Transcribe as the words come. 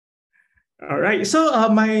All right, so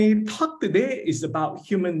my talk today is about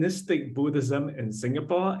humanistic Buddhism in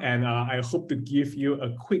Singapore, and I hope to give you a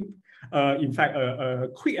quick, a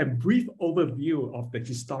quick and brief overview of the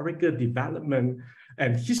historical development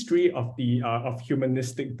and history of of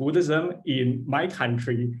humanistic Buddhism in my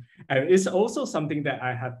country. And it's also something that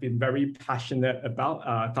I have been very passionate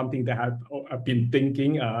about, something that I've been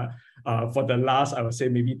thinking for the last, I would say,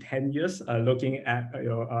 maybe 10 years, looking at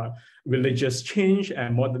religious change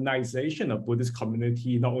and modernization of Buddhist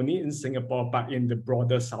community, not only in Singapore, but in the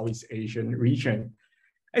broader Southeast Asian region.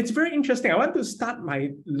 It's very interesting. I want to start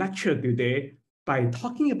my lecture today by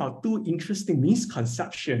talking about two interesting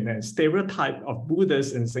misconceptions and stereotypes of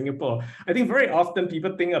Buddhists in Singapore. I think very often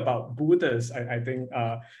people think about Buddhists,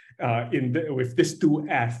 with these two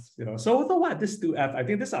F's. So what are these two F's? I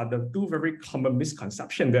think these are the two very common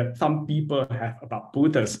misconceptions that some people have about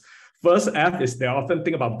Buddhists. First F is they often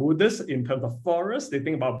think about Buddhists in terms of forests. They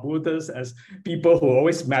think about Buddhists as people who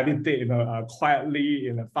always meditate, quietly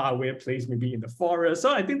in a faraway place, maybe in the forest.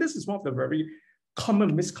 So I think this is one of the very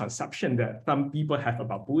common misconception that some people have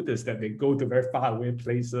about Buddhists, that they go to very faraway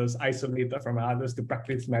places, isolated from others to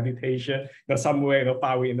practice meditation, somewhere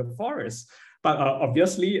far away in the forest. But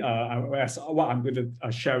obviously, as what I'm going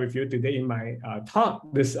to share with you today in my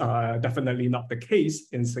talk, this is definitely not the case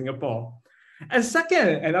in Singapore. And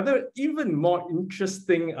second, another even more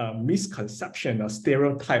interesting misconception or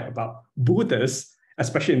stereotype about Buddhists,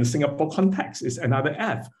 especially in the Singapore context, is another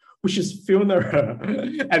F, which is funeral.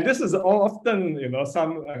 And this is often,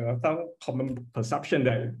 some common perception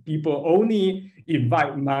that people only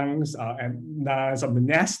invite monks and nuns or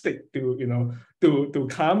monastic to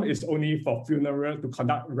come is only for funeral, to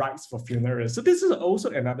conduct rites for funerals. So this is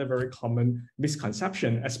also another very common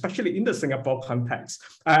misconception, especially in the Singapore context.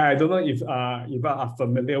 I don't know if you are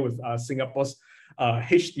familiar with Singapore's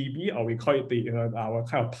HDB, or we call it our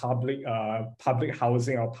kind of public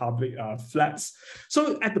housing or public flats.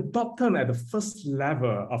 So at the bottom, at the first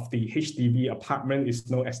level of the HDB apartment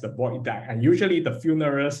is known as the void deck, and usually the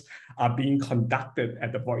funerals are being conducted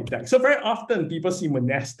at the void deck. So very often people see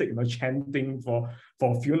monastic chanting for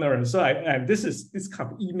funerals. So and this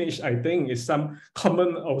kind of image, I think, is some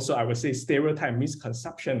common also, I would say, stereotype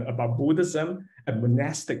misconception about Buddhism and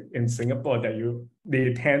monastic in Singapore, that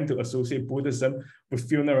they tend to associate Buddhism with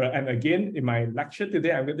funeral. And again, in my lecture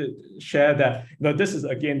today, I'm going to share that this is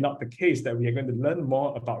again not the case, that we are going to learn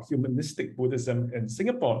more about humanistic Buddhism in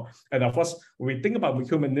Singapore. And of course, when we think about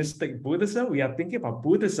humanistic Buddhism, we are thinking about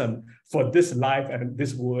Buddhism for this life and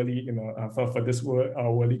this worldly, for this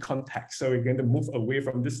worldly context. So we're going to move away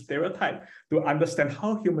from this stereotype to understand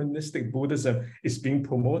how humanistic Buddhism is being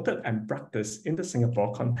promoted and practiced in the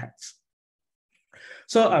Singapore context.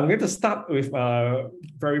 So I'm going to start with a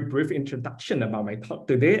very brief introduction about my talk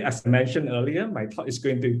today. As I mentioned earlier, my talk is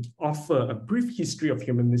going to offer a brief history of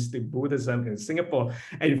humanistic Buddhism in Singapore.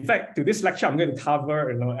 And in fact, to this lecture, I'm going to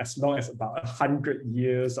cover as long as about 100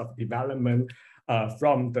 years of development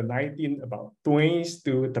from the 1920s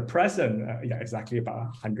to the present, exactly about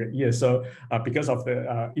 100 years. So because of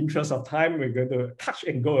the interest of time, we're going to touch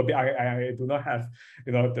and go a bit. I do not have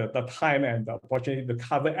the time and the opportunity to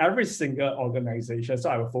cover every single organization. So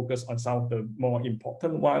I will focus on some of the more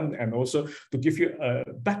important ones, and also to give you a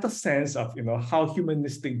better sense of how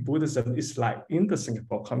humanistic Buddhism is like in the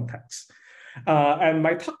Singapore context. And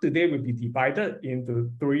my talk today will be divided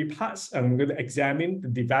into three parts. I'm going to examine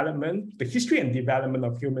the history and development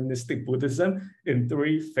of humanistic Buddhism in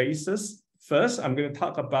three phases. First, I'm going to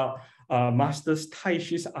talk about Master Tai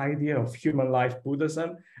Chi's idea of human life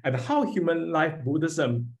Buddhism and how human life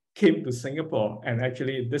Buddhism came to Singapore. And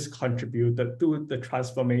actually, this contributed to the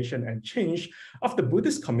transformation and change of the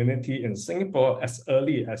Buddhist community in Singapore as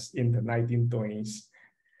early as in the 1920s.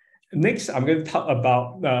 Next, I'm going to talk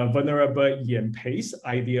about Venerable Yen Pei's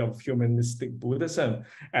idea of humanistic Buddhism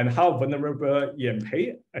and how Venerable Yen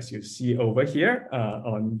Pei, as you see over here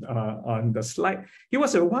on the slide, he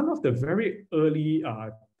was one of the very early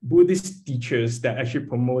Buddhist teachers that actually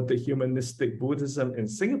promoted humanistic Buddhism in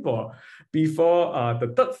Singapore. Before the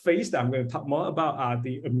third phase that I'm going to talk more about are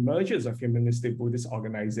the emergence of humanistic Buddhist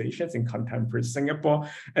organizations in contemporary Singapore.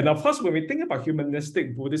 And of course, when we think about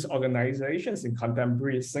humanistic Buddhist organizations in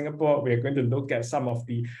contemporary Singapore, we are going to look at some of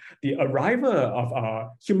the arrival of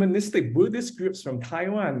humanistic Buddhist groups from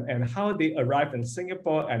Taiwan and how they arrived in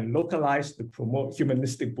Singapore and localized to promote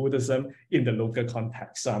humanistic Buddhism in the local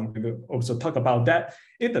context. So I'm going to also talk about that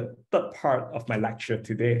in the third part of my lecture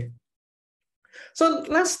today. So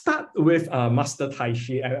let's start with Master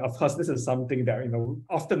Taishi, and of course, this is something that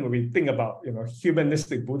often when we think about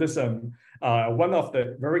humanistic Buddhism, one of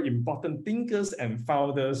the very important thinkers and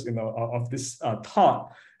founders of this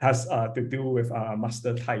thought has to do with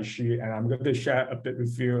Master Taishi, and I'm going to share a bit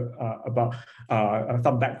with you about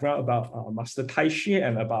some background about Master Taishi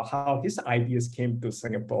and about how his ideas came to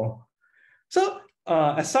Singapore. So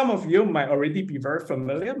as some of you might already be very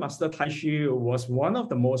familiar, Master Taishi was one of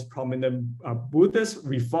the most prominent Buddhist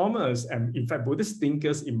reformers and, in fact, Buddhist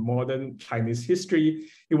thinkers in modern Chinese history.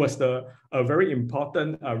 He was a very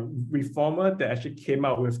important reformer that actually came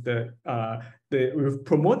out with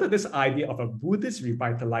promoted this idea of a Buddhist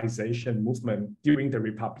revitalization movement during the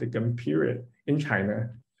Republican period in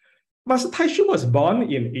China. Master Taishi was born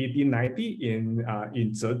in 1890 in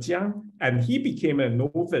Zhejiang, and he became a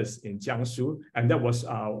novice in Jiangsu. And that was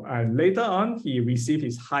and later on he received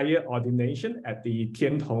his higher ordination at the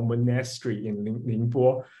Tiantong Monastery in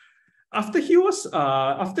Ningbo. After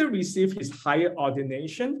received his higher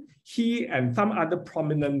ordination, he and some other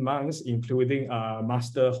prominent monks, including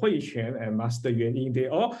Master Huiquan and Master Yuanying, they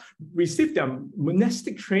all received their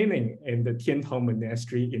monastic training in the Tiantong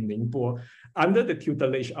Monastery in Ningbo under the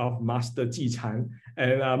tutelage of Master Jichan.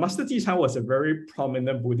 And Master Jichan was a very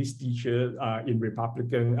prominent Buddhist teacher in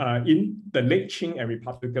the late Qing and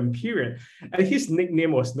Republican period. And his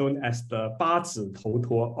nickname was known as the 八指头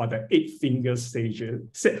陀, or the eight-finger sage.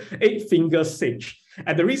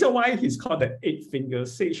 And the reason why he's called the eight-finger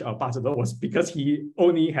sage or 八指头 was because he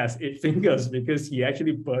only has 8 fingers, because he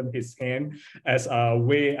actually burned his hand as a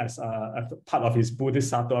way, as a part of his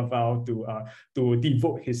Buddhist sattva vow to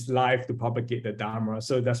devote his life to propagate the Dharma.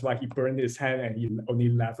 So that's why he burned his hand and he only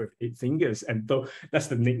left with 8 fingers. And so that's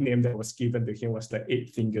the nickname that was given to him, was the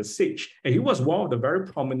eight-finger sage. And he was one of the very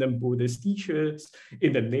prominent Buddhist teachers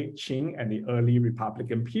in the late Qing and the early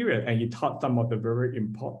Republican period. And he taught some of the very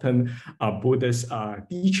important Buddhist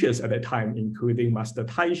teachers at the time, including Master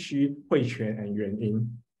Taishi, Huiquan, and Yuanying.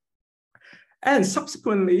 And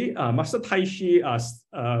subsequently, Master Taishi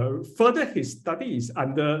furthered his studies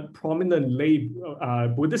under prominent lay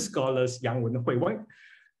Buddhist scholars Yang Wenhui.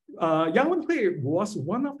 Yang Wenhui was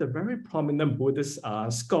one of the very prominent Buddhist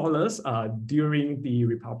scholars during the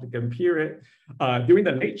Republican period, during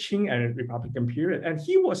the late Qing and Republican period. And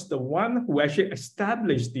he was the one who actually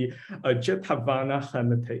established the Jetavana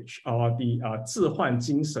Hermitage, or the Zhihuan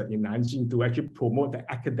Jingsen in Nanjing, to actually promote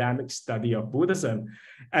the academic study of Buddhism.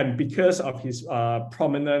 And because of his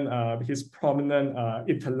prominent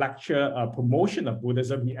intellectual promotion of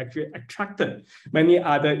Buddhism, he actually attracted many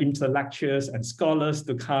other intellectuals and scholars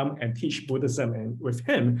to come and teach Buddhism with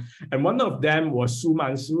him. And one of them was Su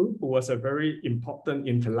Mansu, who was a very important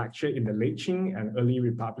intellectual in the late Qing and early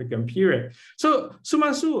Republican period. So Su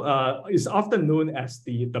Mansu is often known as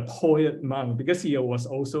the poet monk, because he was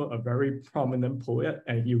also a very prominent poet,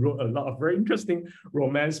 and he wrote a lot of very interesting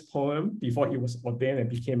romance poems before he was ordained and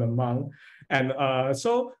became a monk. And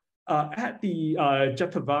at the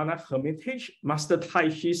Jetavana Hermitage, Master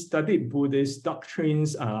Taishi studied Buddhist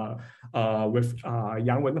doctrines with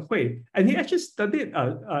Yang Wenhui. And he actually studied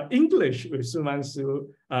English with Su Mansu.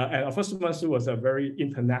 And of course, Su Mansu was a very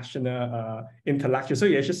international intellectual. So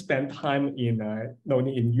he actually spent time not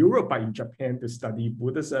only in Europe, but in Japan to study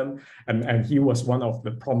Buddhism. And he was one of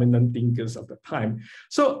the prominent thinkers of the time.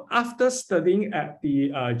 So after studying at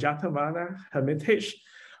the Jetavana Hermitage,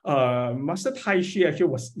 Master Taishi actually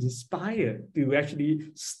was inspired to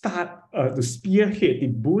actually start to spearhead the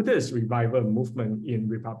Buddhist revival movement in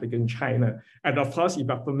Republican China. And of course, if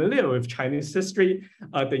you're familiar with Chinese history,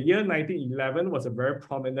 the year 1911 was a very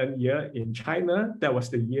prominent year in China. That was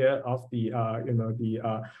the year of the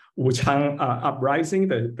Wuchang uprising,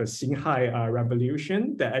 the Xinhai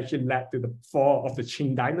revolution, that actually led to the fall of the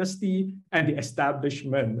Qing dynasty and the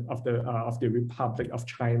establishment of the Republic of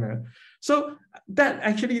China. So that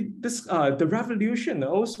actually, the revolution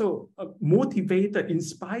also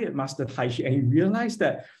inspired Master Taishi, and he realized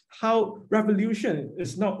that how revolution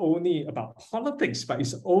is not only about politics, but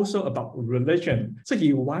it's also about religion. So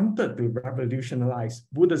he wanted to revolutionize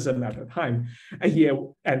Buddhism at the time,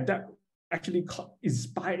 and that actually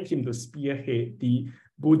inspired him to spearhead the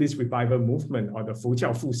Buddhist revival movement, or the 佛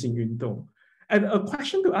教复兴运动. And a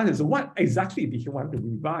question to ask is, what exactly did he want to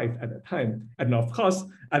revive at the time? And of course,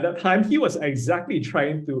 at that time, he was exactly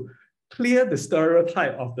trying to clear the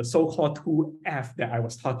stereotype of the so-called 2F that I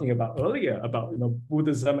was talking about earlier, about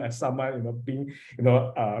Buddhism as someone being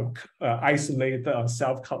isolated or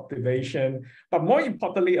self-cultivation, but more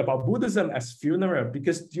importantly about Buddhism as funeral,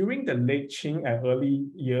 because during the late Qing and early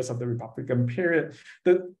years of the Republican period,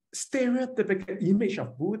 the stereotypical image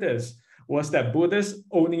of Buddhists was that Buddhist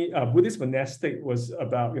monastic was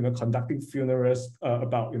about conducting funerals,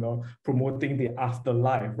 about promoting the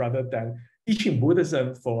afterlife rather than teaching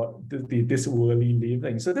Buddhism for this worldly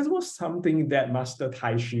living. So this was something that Master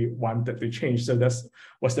Taishi wanted to change. So that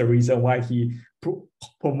was the reason why he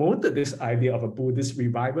promoted this idea of a Buddhist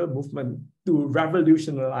revival movement to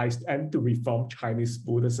revolutionize and to reform Chinese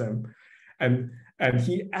Buddhism. And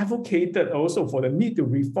he advocated also for the need to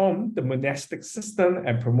reform the monastic system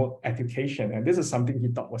and promote education. And this is something he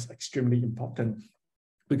thought was extremely important.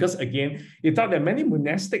 Because again, he thought that many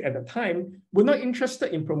monastics at the time were not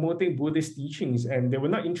interested in promoting Buddhist teachings, and they were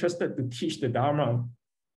not interested to teach the Dharma.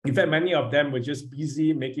 In fact, many of them were just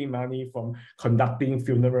busy making money from conducting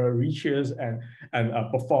funeral rituals and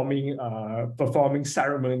performing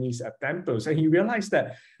ceremonies at temples. And he realized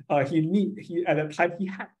that at the time he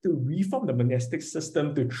had to reform the monastic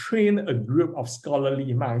system to train a group of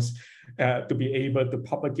scholarly monks to be able to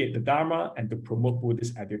propagate the Dharma and to promote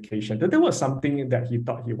Buddhist education. That was something that he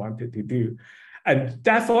thought he wanted to do. And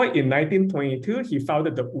therefore, in 1922, he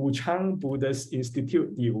founded the Wuchang Buddhist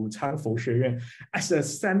Institute, the Wuchang Foshueyuan, as a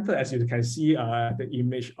center. As you can see, the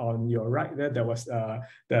image on your right there was a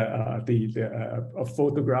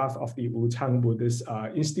photograph of the Wuchang Buddhist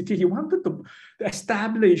Institute. He wanted to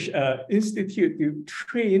establish an institute to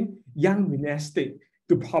train young monastics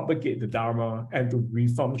to propagate the Dharma and to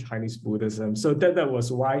reform Chinese Buddhism. So that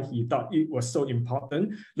was why he thought it was so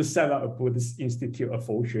important to set up a Buddhist Institute of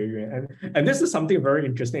Foshueyuan. And this is something very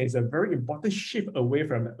interesting. It's a very important shift away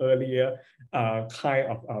from the earlier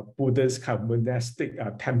kind of Buddhist kind of monastic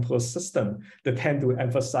temple system that tend to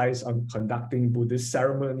emphasize on conducting Buddhist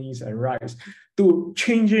ceremonies and rites, to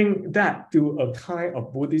changing that to a kind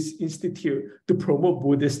of Buddhist institute to promote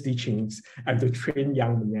Buddhist teachings and to train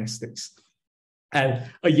young monastics. And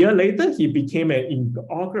a year later, he became an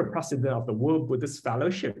inaugural president of the World Buddhist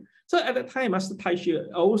Fellowship. So at the time, Master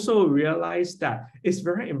Taishi also realized that it's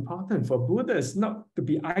very important for Buddhists not to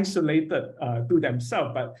be isolated to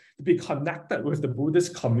themselves, but to be connected with the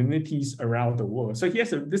Buddhist communities around the world. So he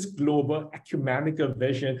has this global ecumenical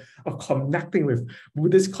vision of connecting with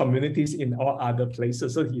Buddhist communities in all other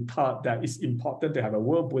places. So he thought that it's important to have a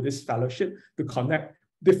World Buddhist Fellowship to connect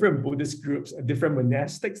different Buddhist groups, different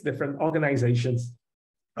monastics, different organizations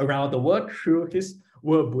around the world through his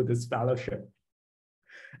World Buddhist Fellowship.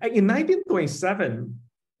 And in 1927,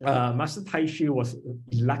 Master Taishi was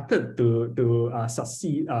elected to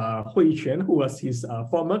succeed Hui Quan, who was his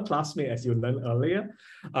former classmate, as you learned earlier,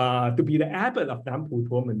 to be the abbot of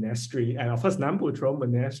Nanputuo Monastery. And of course, Nanputuo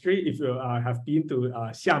Monastery, if you have been to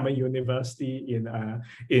Xiamen University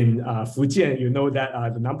in Fujian, you know that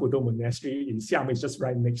the Nanputuo Monastery in Xiamen is just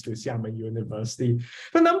right next to Xiamen University.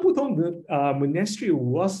 But Nanputuo Monastery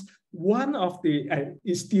was one of the, and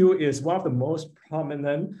it still is one of the most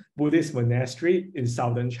prominent Buddhist monastery in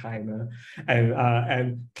southern China.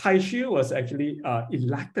 And Taishi was actually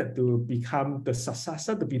elected to become the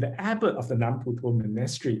successor, to be the abbot of the Nanputuo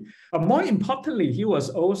Monastery. But more importantly, he was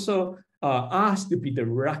also asked to be the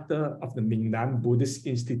rector of the Mingnan Buddhist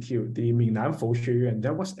Institute, the Mingnan Foshueyuan,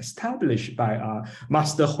 that was established by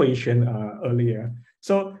Master Hui Quan earlier.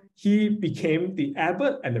 So he became the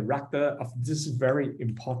abbot and the rector of this very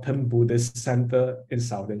important Buddhist center in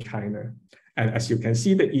southern China. And as you can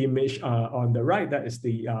see the image on the right, that is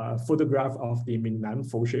the photograph of the Mingnan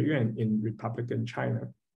Foshueyuan in Republican China.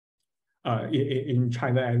 In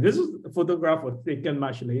China, and this photograph was taken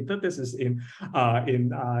much later. This is in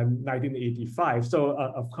 1985. So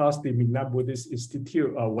of course, the Mingnan Buddhist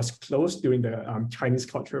Institute was closed during the Chinese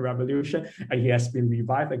Cultural Revolution, and it has been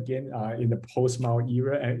revived again in the post-Mao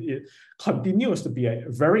era, and it continues to be a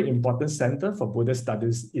very important center for Buddhist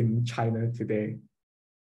studies in China today.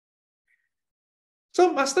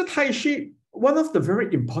 So Master Taishi, one of the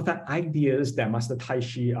very important ideas that Master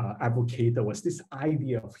Taishi advocated was this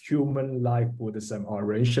idea of human life Buddhism, or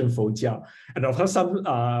人生佛教. And of course, some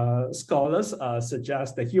scholars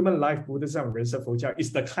suggest that human life Buddhism, 人生佛教,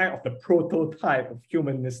 is the kind of the prototype of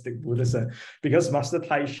humanistic Buddhism, because Master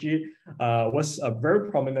Taishi was a very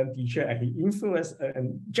prominent teacher, and he influenced a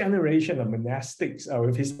generation of monastics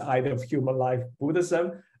with his idea of human life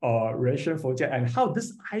Buddhism, or 人生佛教, and how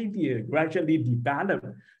this idea gradually developed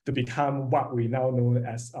to become what we now know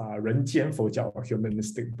as 人间佛教, or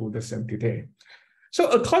humanistic Buddhism today. So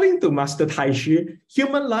according to Master Taishi,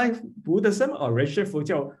 human life Buddhism, or 人生佛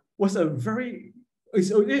教, was a very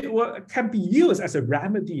can be used as a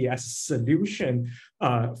remedy, as a solution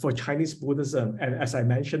for Chinese Buddhism. And as I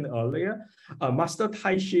mentioned earlier, Master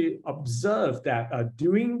Taishi observed that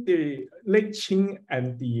during the late Qing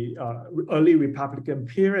and the early Republican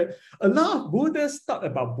period, a lot of Buddhists thought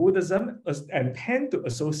about Buddhism and tend to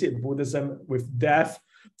associate Buddhism with death,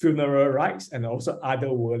 funeral rites, and also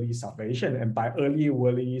other worldly salvation. And by early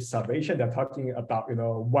worldly salvation, they're talking about,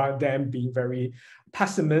 one of them being very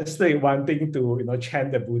pessimistic, wanting to,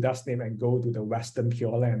 chant the Buddha's name and go to the Western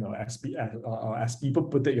Pure Land, or as people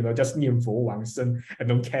put it, just 念佛往生 and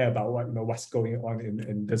don't care about what's going on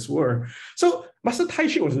in this world. So Master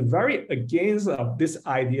Taishi was very against this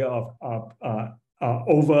idea of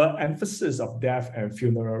overemphasis of death and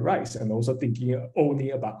funeral rites, and also thinking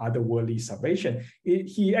only about otherworldly salvation.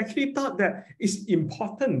 He actually thought that it's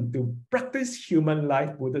important to practice human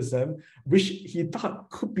life Buddhism, which he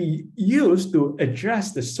thought could be used to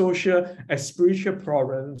address the social and spiritual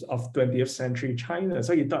problems of 20th century China.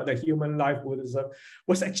 So he thought that human life Buddhism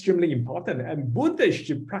was extremely important, and Buddhists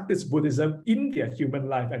should practice Buddhism in their human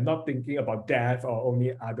life and not thinking about death or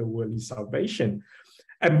only otherworldly salvation.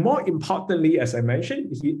 And more importantly, as I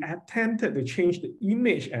mentioned, he attempted to change the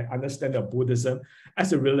image and understanding of Buddhism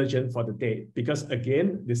as a religion for the dead, because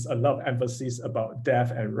again, there's a lot of emphasis about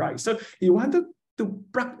death and rights. So he wanted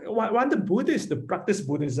Buddhists to practice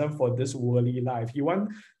Buddhism for this worldly life. He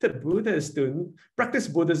wanted Buddhists to practice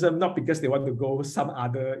Buddhism not because they want to go some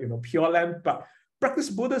other pure land, but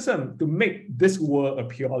practice Buddhism to make this world a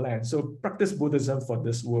pure land. So practice Buddhism for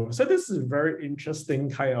this world. So this is a very interesting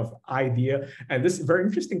kind of idea, and this very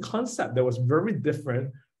interesting concept that was very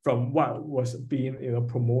different from what was being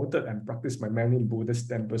promoted and practiced by many Buddhist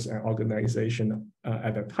temples and organizations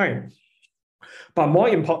at the time. But more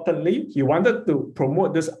importantly, he wanted to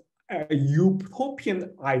promote this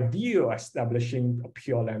utopian ideal establishing a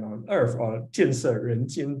pure land on earth, or 建设人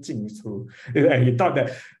间净土. And he thought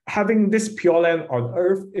that having this pure land on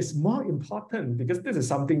earth is more important because this is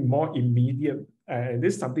something more immediate, and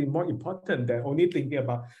this is something more important than only thinking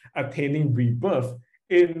about attaining rebirth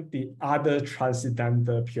in the other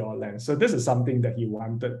transcendental pure land. So this is something that he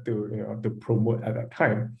wanted to promote at that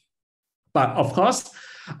time. But of course,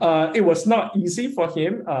 it was not easy for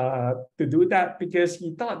him to do that, because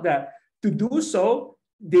he thought that to do so,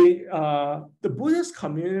 the Buddhist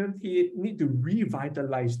community need to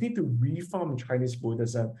revitalize, need to reform Chinese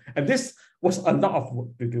Buddhism. And this was a lot of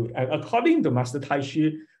work to do. And according to Master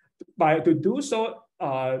Taishi, to do so,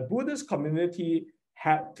 Buddhist community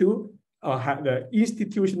had to have the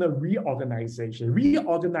institutional reorganization,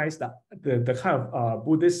 reorganize the kind of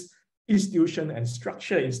Buddhist institution and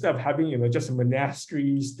structure, instead of having just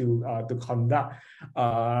monasteries to conduct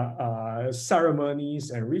ceremonies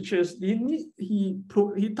and rituals. He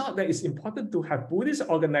thought that it's important to have Buddhist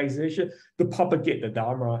organization to propagate the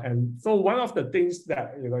Dharma. And so one of the things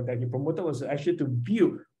that that he promoted was actually to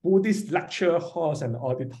build Buddhist lecture halls and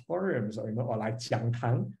auditoriums, or like 讲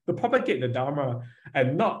堂, to propagate the Dharma,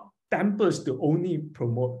 and not temples to only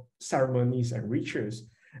promote ceremonies and rituals.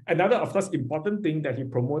 Another, of course, important thing that he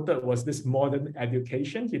promoted was this modern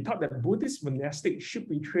education. He thought that Buddhist monastics should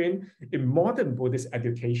be trained in modern Buddhist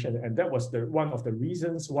education. And that was one of the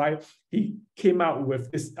reasons why he came out with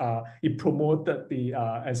this, he promoted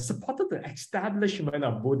and supported the establishment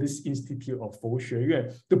of Buddhist Institute of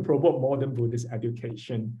Foshui to promote modern Buddhist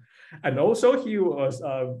education. And also he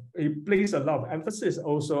placed a lot of emphasis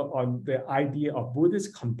also on the idea of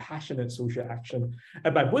Buddhist compassionate social action.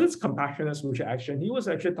 And by Buddhist compassionate social action, he was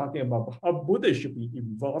actually talking about how Buddhists should be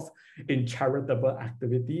involved in charitable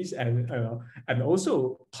activities and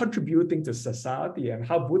also contributing to society, and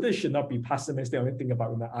how Buddhists should not be pessimistic or anything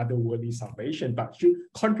about otherworldly salvation, but should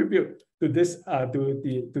contribute to this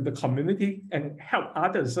to the community and help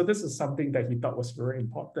others. So this is something that he thought was very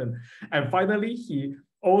important. And finally, he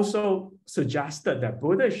also suggested that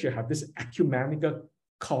Buddha should have this ecumenical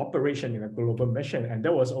cooperation in a global mission. And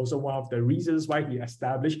that was also one of the reasons why he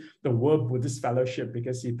established the World Buddhist Fellowship,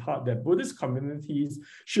 because he thought that Buddhist communities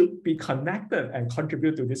should be connected and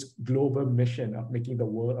contribute to this global mission of making the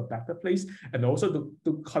world a better place, and also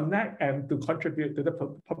to connect and to contribute to the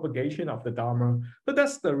propagation of the Dharma. So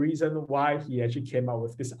that's the reason why he actually came up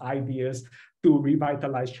with these ideas to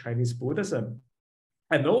revitalize Chinese Buddhism.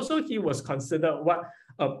 And also he was considered what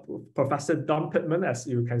Professor Don Pittman, as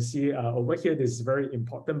you can see over here, this is a very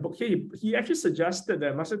important book. He actually suggested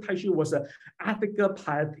that Master Taishi was an ethical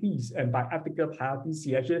pietist, and by ethical pietist,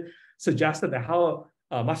 he actually suggested that how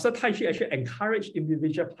Master Taishi actually encouraged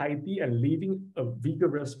individual piety and living a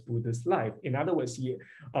vigorous Buddhist life. In other words,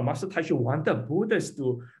 Master Taishi wanted Buddhists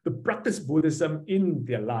to practice Buddhism in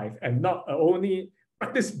their life, and not only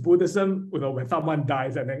practice Buddhism, when someone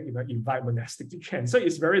dies and then invite monastic to chant. So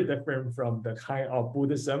it's very different from the kind of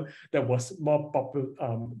Buddhism that was more popular,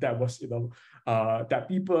 that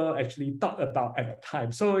people actually thought about at the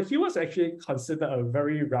time. So he was actually considered a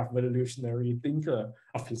very revolutionary thinker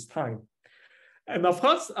of his time. And of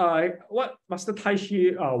course, what Master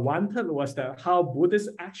Taishi wanted was that how Buddhist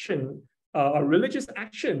action, religious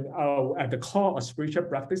action, at the core of spiritual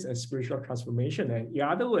practice and spiritual transformation. And in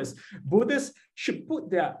other words, Buddhists should put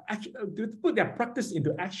their practice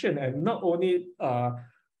into action, and not only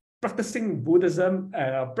practicing Buddhism,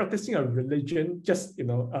 practicing a religion, just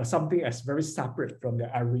something as very separate from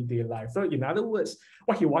their everyday life. So in other words,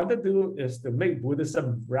 what he wanted to do is to make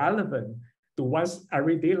Buddhism relevant to one's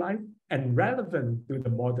everyday life and relevant to the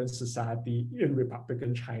modern society in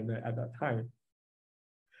Republican China at that time.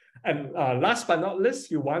 And last but not least,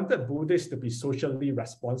 he wanted Buddhists to be socially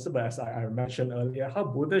responsible, as I mentioned earlier, how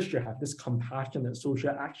Buddhists should have this compassionate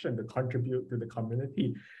social action to contribute to the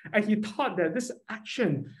community. And he thought that this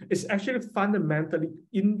action is actually fundamentally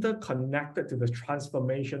interconnected to the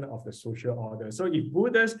transformation of the social order. So if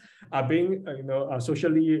Buddhists are being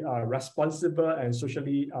socially responsible and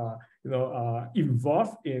socially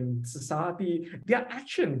involved in society, their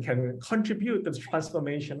action can contribute to the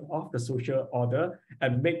transformation of the social order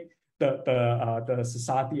and make the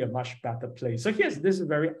society a much better place. So here's this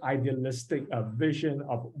very idealistic vision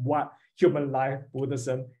of what human life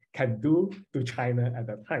Buddhism can do to China at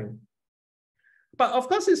that time. But of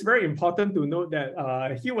course, it's very important to note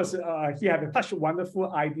that he had such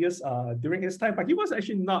wonderful ideas during his time, but he was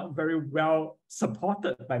actually not very well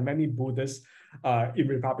supported by many Buddhists in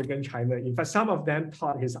Republican China. In fact, some of them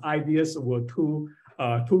thought his ideas were too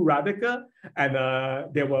radical, and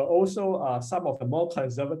there were also some of the more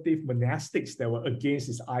conservative monastics that were against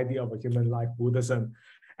his idea of a human life Buddhism.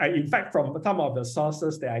 And in fact, from some of the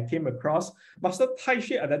sources that I came across, Master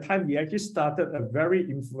Taishi at that time, he actually started a very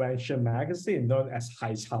influential magazine known as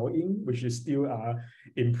Hai Chao Ying, which is still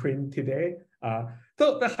in print today.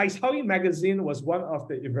 So the Hai Chao Ying magazine was one of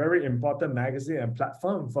the very important magazine and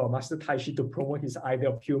platform for Master Taishi to promote his idea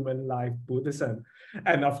of human life Buddhism.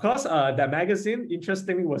 And of course, that magazine,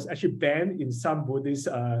 interestingly, was actually banned in some Buddhist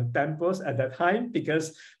temples at that time,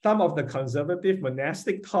 because some of the conservative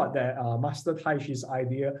monastic thought that Master Taishi's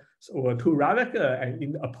idea were too radical and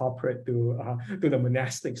inappropriate to the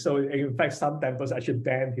monastic. So in fact, some temples actually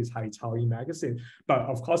banned his Hai Chao Ying magazine. But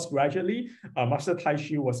of course, gradually, Master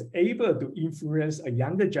Taishi was able to influence a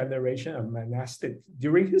younger generation of monastic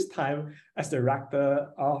during his time as the rector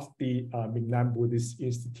of the Ming-Nan Buddhist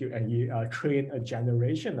Institute, and he trained a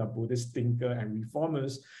generation of Buddhist thinkers and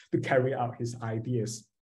reformers to carry out his ideas.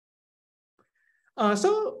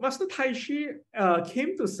 So Master Taishi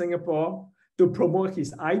came to Singapore to promote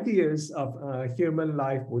his ideas of human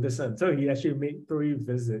life Buddhism. So he actually made 3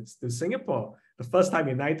 visits to Singapore. The first time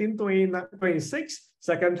in 1926,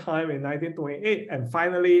 second time in 1928, and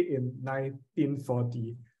finally in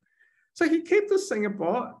 1940. So he came to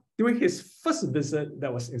Singapore during his first visit,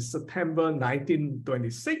 that was in September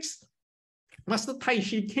 1926. Master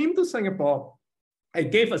Taishi came to Singapore and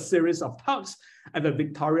gave a series of talks at the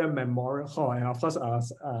Victoria Memorial Hall. And of course,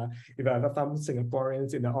 if I have some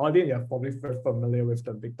Singaporeans in the audience, you're probably very familiar with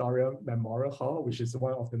the Victoria Memorial Hall, which is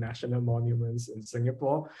one of the national monuments in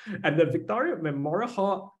Singapore. And the Victoria Memorial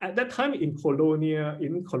Hall, at that time in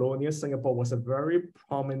colonial Singapore, was a very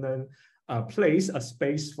prominent place, a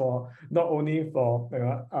space for not only for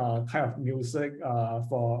kind of music,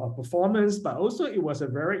 for performance, but also it was a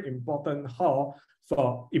very important hall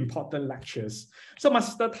for important lectures. So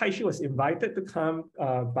Master Taishi was invited to come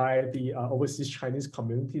by the overseas Chinese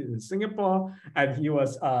community in Singapore, and he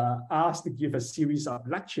was asked to give a series of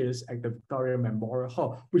lectures at the Victoria Memorial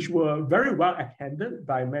Hall, which were very well attended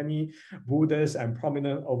by many Buddhists and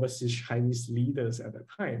prominent overseas Chinese leaders at the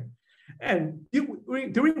time. And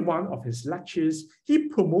during one of his lectures, he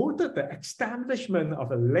promoted the establishment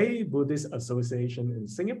of a lay Buddhist association in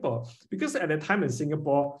Singapore, because at the time in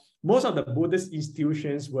Singapore, most of the Buddhist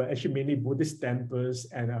institutions were actually mainly Buddhist temples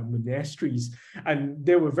and monasteries, and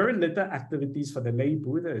there were very little activities for the lay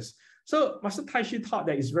Buddhists. So Master Taishi thought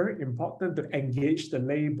that it's very important to engage the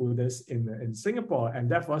lay Buddhists in Singapore, and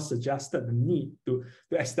therefore suggested the need to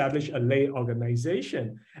establish a lay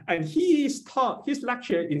organization. And his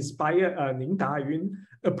lecture inspired Ning Da-Yun,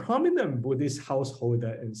 a prominent Buddhist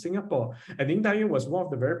householder in Singapore. And Ning Da-Yun was one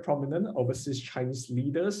of the very prominent overseas Chinese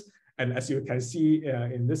leaders And as you can see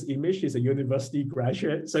in this image, he's a university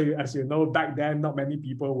graduate. So as you know, back then, not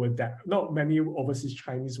many overseas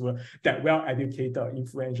Chinese were that well educated or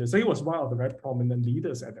influential. So he was one of the very prominent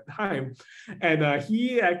leaders at that time. And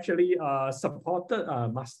he actually supported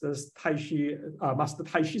Master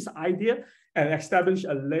Taishi's idea and established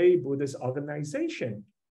a lay Buddhist organization.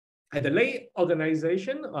 And the lay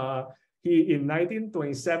organization, in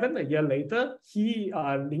 1927, a year later,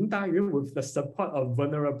 Ling Dayun, with the support of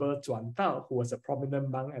Venerable Zhuan Dao, who was a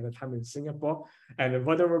prominent monk at the time in Singapore, and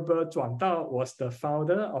Venerable Zhuan Dao was the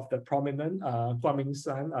founder of the prominent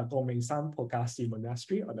Guangmingshan Pogasi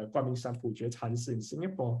Monastery, or the Guangmingshan Pujue Chansi in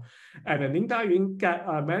Singapore. And Ling Dayun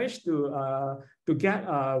managed to get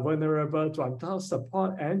Venerable Zhuan Dao's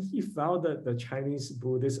support, and he founded the Chinese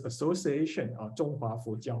Buddhist Association, or Zhonghua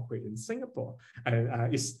Fujiaohui, in Singapore.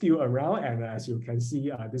 And it's still around. And as you can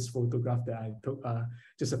see, this photograph that I took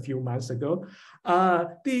just a few months ago,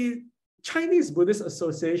 the Chinese Buddhist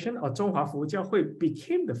Association, or Zhonghua Fujiaohui,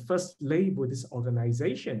 became the first lay Buddhist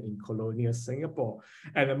organization in colonial Singapore.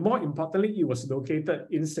 And more importantly, it was located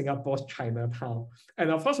in Singapore's Chinatown.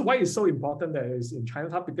 And of course, why it's so important that it's in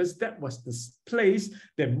Chinatown? Because that was the place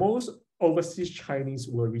that most overseas Chinese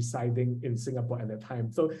were residing in Singapore at the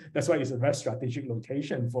time. So that's why it's a very strategic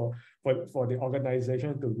location for the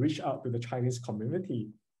organization to reach out to the Chinese community.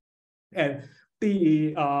 And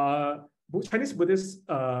the Chinese Buddhist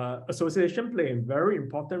Association played a very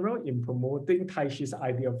important role in promoting Taishi's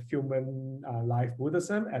idea of human life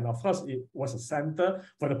Buddhism. And of course, it was a center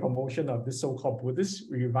for the promotion of the so-called Buddhist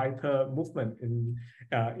revival movement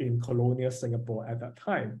in colonial Singapore at that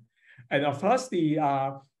time. And of course, the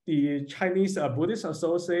Chinese Buddhist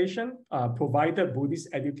Association provided Buddhist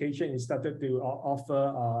education and started to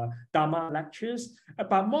offer Dharma lectures,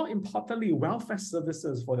 but more importantly, welfare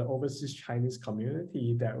services for the overseas Chinese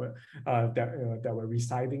community that were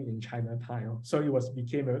residing in Chinatown. So it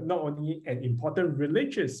became not only an important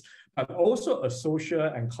religious, but also a social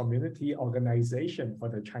and community organization for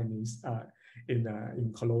the Chinese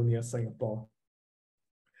in colonial Singapore.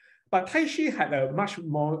 But Taishi had a much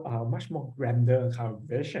more grander kind of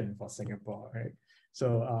vision for Singapore, right?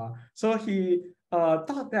 So he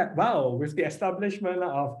thought that, wow, with the establishment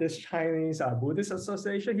of this Chinese Buddhist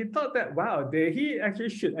Association, he thought that, wow, he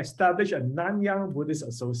actually should establish a Nanyang Buddhist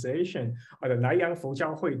Association, or the Nanyang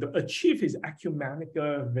Fujiaohui, to achieve his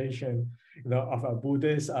ecumenical vision, of a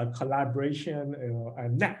Buddhist collaboration, a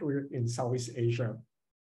network in Southeast Asia.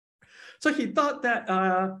 So he thought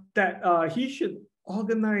that he should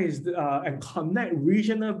organize and connect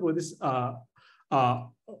regional Buddhist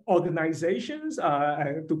organizations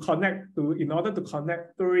in order to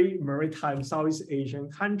connect 3 maritime Southeast Asian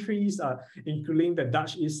countries, including the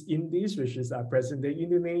Dutch East Indies, which is present-day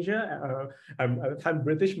Indonesia, at the time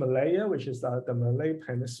British Malaya, which is the Malay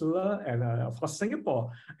Peninsula, and of course Singapore.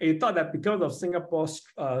 He thought that because of Singapore's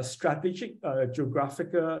strategic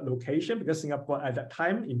geographical location, because Singapore at that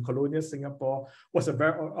time in colonial Singapore was a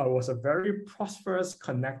very prosperous,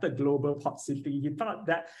 connected global port city, he thought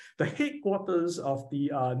that the headquarters of the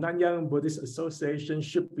Nanyang Buddhist Association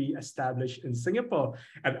should be established in Singapore,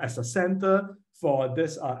 and as a center for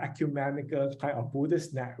this ecumenical kind of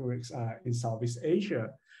Buddhist networks in Southeast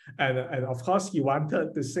Asia. And of course, he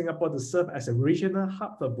wanted Singapore to serve as a regional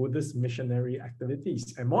hub for Buddhist missionary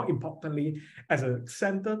activities, and more importantly, as a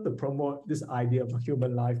center to promote this idea of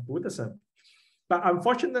human life Buddhism. But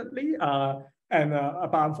unfortunately,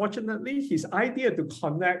 his idea to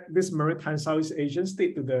connect this maritime Southeast Asian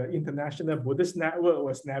state to the international Buddhist network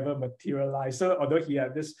was never materialized. So although he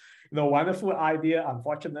had this wonderful idea,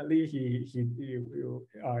 unfortunately,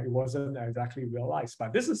 it wasn't exactly realized.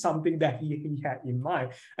 But this is something that he had in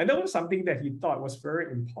mind. And that was something that he thought was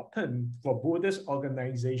very important for Buddhist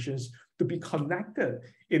organizations to be connected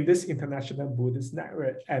in this international Buddhist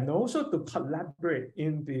network, and also to collaborate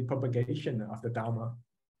in the propagation of the Dharma.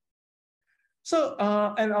 So,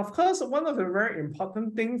 and of course, one of the very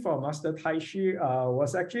important things for Master Taishi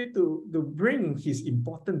was actually to bring his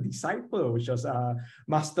important disciple, which was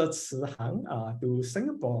Master Cihang, to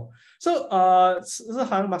Singapore. So,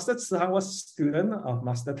 Master Cihang was a student of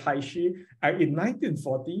Master Taishi. In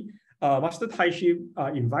 1940, Master Taishi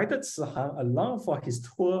invited Cihang along for his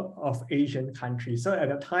tour of Asian countries. So at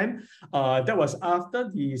the time, that was after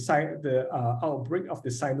the outbreak of the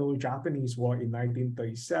Sino-Japanese War in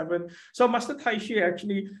 1937. So Master Taishi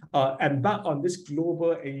actually embarked on this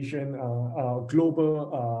global Asian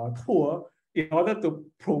tour in order to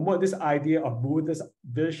promote this idea of Buddha's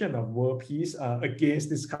vision of world peace against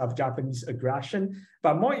this kind of Japanese aggression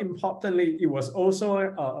But more importantly, it was also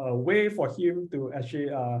a way for him to actually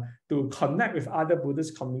to connect with other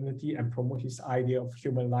Buddhist community and promote his idea of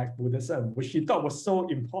human life Buddhism, which he thought was so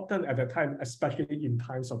important at the time, especially in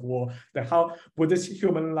times of war, that how Buddhist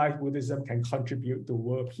human life Buddhism can contribute to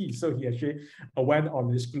world peace. So he actually went on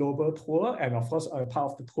this global tour, and of course,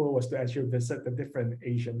 part of the tour was to actually visit the different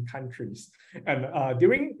Asian countries. And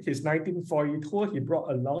during his 1940 tour, he brought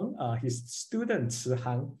along his student Ci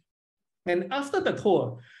Han. And after the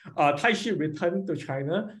tour, Taishi returned to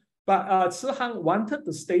China, but Ci Han wanted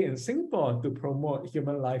to stay in Singapore to promote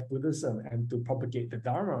human life Buddhism and to propagate the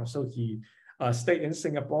Dharma. So he stayed in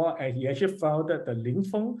Singapore, and he actually founded the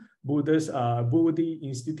Lingfeng Buddhist Buddhi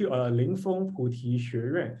Institute, or Lingfeng Puti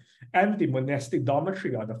Xueyuan, and the monastic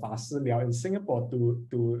dormitory, or the Fa Si Liao, in Singapore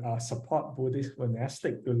to support Buddhist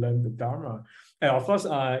monastic to learn the Dharma. And of course,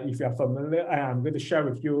 if you're familiar, I'm going to share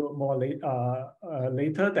with you more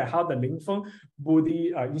later that how the Lingfeng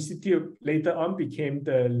Buddhi Institute later on became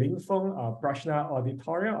the Lingfeng Prajna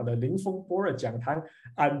Auditorium, or the Lingfeng Bora Jiangtang,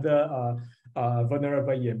 under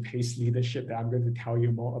Venerable Yan Pei's leadership, that I'm going to tell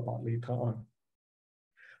you more about later on.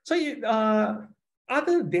 So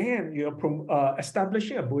other than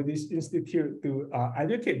establishing a Buddhist institute to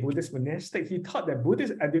educate Buddhist monastics, he thought that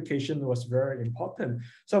Buddhist education was very important.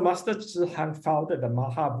 So Master Ci Han founded the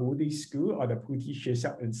Maha Buddhi School, or the Puti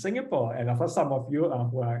Xuexiao, in Singapore. And for some of you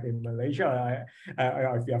who are in Malaysia,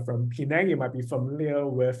 if you are from Penang, you might be familiar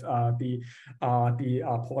with the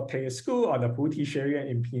Porte School, or the Puti Xueyuan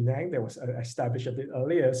in Penang, that was established a bit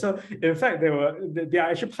earlier. So in fact, they are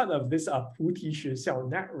actually part of this Puti Xuexiao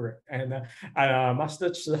network. And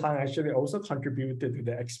Master Ci Han actually also contributed to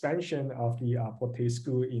the expansion of the Porte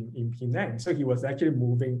School in Penang. So he was actually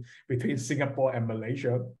moving between Singapore and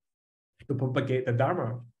Malaysia to propagate the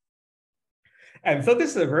Dharma. And so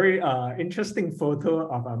this is a very interesting photo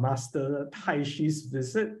of Master Taishi's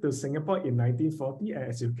visit to Singapore in 1940.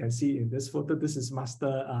 As you can see in this photo, this is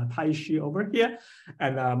Master Taishi over here,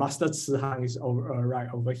 and Master Ci Han is right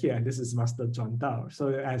over here, and this is Master Zhuan Dao. So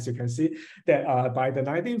as you can see that by the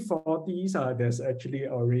 1940s, there's actually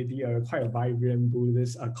already quite a vibrant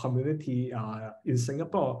Buddhist community in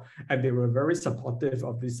Singapore, and they were very supportive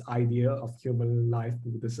of this idea of human life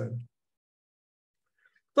Buddhism.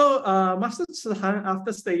 So Master Ci Han,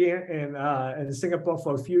 after staying in Singapore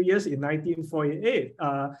for a few years, in 1948,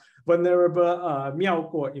 Venerable Miao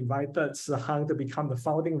Guo invited Ci Han to become the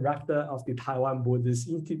founding rector of the Taiwan Buddhist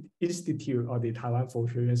Institute, or the Taiwan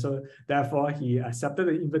Foshui. So therefore, he accepted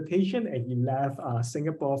the invitation, and he left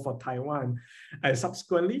Singapore for Taiwan. And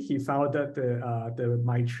subsequently, he founded the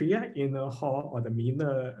Maitreya Inner Hall, or the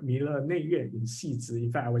Miller Neiyuan in Xizhi.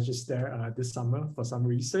 In fact, I was just there this summer for some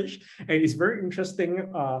research, and it's very interesting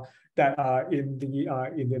that in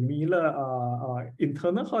the Miller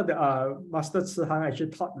internal hall, Master Ci Han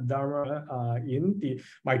actually taught the Dharma in the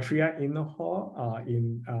Maitreya Inner Hall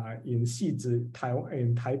in Xizhi, Taiwan,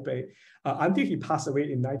 in Taipei, until he passed away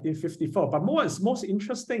in 1954. But most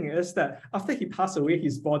interesting is that after he passed away,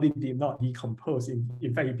 his body did not decompose.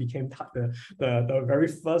 In fact, he became the very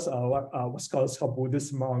first what scholars call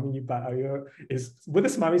Buddhist mummy. But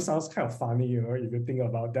Buddhist mummy sounds kind of funny, if you think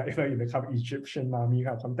about that, in the kind of Egyptian mummy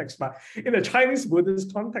kind of context. But in the Chinese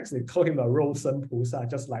Buddhist context, they call him the Rosen Pusa,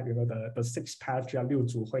 just like the six patriarchs, Liu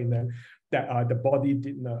Zuhui, that the body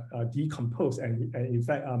did not decompose. And in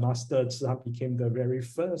fact, Master Ci Han became the very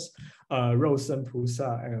first Rosen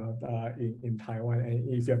Pusa in Taiwan.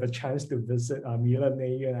 And if you have a chance to visit Miller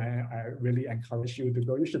Neiyuan, I really encourage you to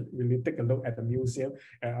go. You should really take a look at the museum,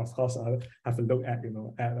 and of course, have a look at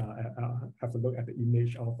have a look at the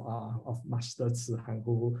image of Master Ci Han,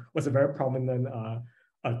 who was a very prominent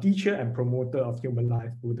teacher and promoter of human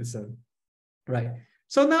life Buddhism, right?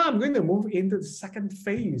 So now I'm going to move into the second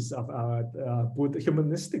phase of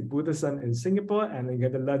humanistic Buddhism in Singapore, and I'm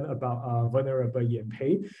going to learn about Venerable Yan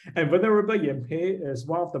Pei. And Venerable Yan Pei is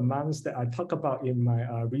one of the monks that I talk about in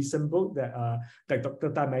my recent book that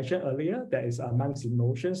Dr. Tai mentioned earlier, that is Monks in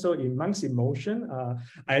Motion. So in Monks in Motion,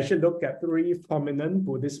 I actually look at 3 prominent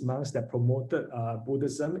Buddhist monks that promoted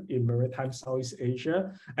Buddhism in maritime Southeast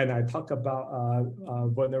Asia. And I talk about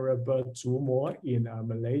Venerable Zhu Mo in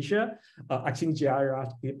Malaysia, Aching Jaya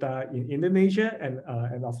in Indonesia,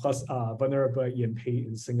 and of course Venerable Yan Pei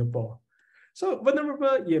in Singapore. So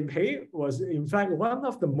Venerable Yan Pei was in fact one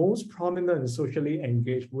of the most prominent socially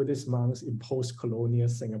engaged Buddhist monks in post-colonial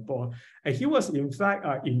Singapore. And he was in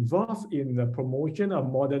fact involved in the promotion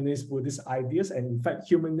of modernist Buddhist ideas and in fact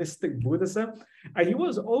humanistic Buddhism. And he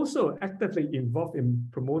was also actively involved in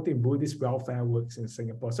promoting Buddhist welfare works in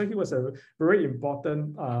Singapore. So he was a very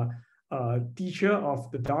important teacher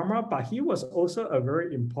of the Dharma, but he was also a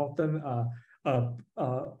very important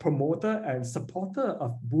promoter and supporter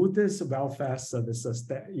of Buddhist welfare services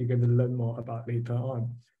that you're going to learn more about later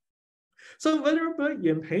on. So Venerable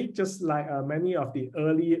Yenpei, just like many of the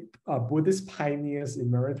early Buddhist pioneers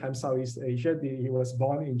in maritime Southeast Asia, he was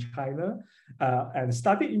born in China and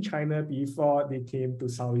studied in China before they came to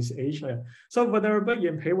Southeast Asia. So Venerable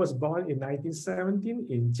Yenpei was born in 1917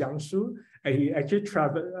 in Jiangsu, and he actually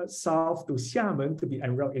traveled south to Xiamen to be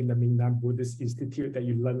enrolled in the Ming-Nan Buddhist Institute that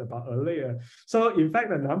you learned about earlier. So in fact,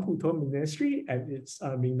 the Nanputo Monastery and its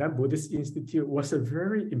Ming-Nan Buddhist Institute was a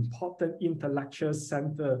very important intellectual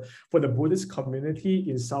center for the Buddhist community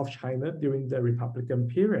in South China during the Republican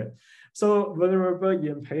period. So Venerable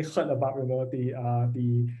Yenpei heard about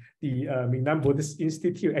the Ming-Nan Buddhist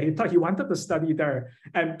Institute, and he thought he wanted to study there.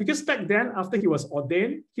 And because back then, after he was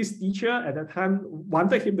ordained, his teacher at that time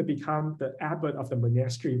wanted him to become the abbot of the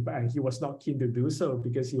monastery, but he was not keen to do so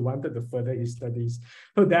because he wanted to further his studies.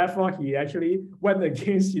 So therefore, he actually went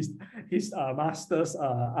against his master's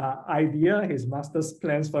idea, his master's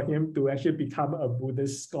plans for him to actually become a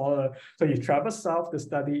Buddhist scholar. So he traveled south to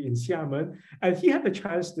study in Xiamen, and he had the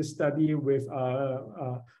chance to study with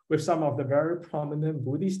some of the very prominent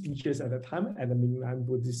Buddhist teachers at the time at the Ming-Nan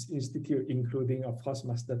Buddhist Institute, including, of course,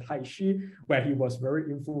 Master Tai Shi, where he was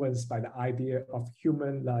very influenced by the idea of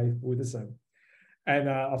human life Buddhism. And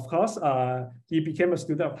of course, he became a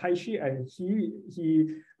student of Tai Chi, and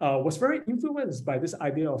he was very influenced by this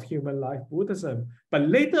idea of human life Buddhism. But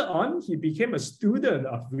later on, he became a student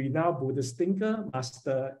of renowned Buddhist thinker,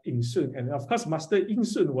 Master Ying Sun. And of course, Master Ying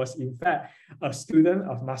Sun was in fact a student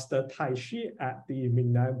of Master Tai Chi at the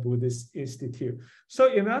Ming-Nan Buddhist Institute.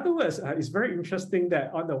 So in other words, it's very interesting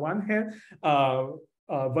that on the one hand,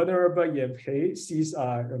 Venerable Yenpei sees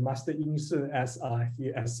Master Ying Sun as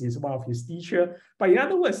one of his teachers. But in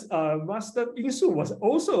other words, Master Ying Sun was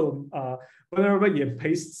also Venerable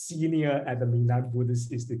Yenpei's senior at the Ming-Nan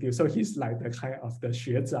Buddhist Institute. So he's like the kind of the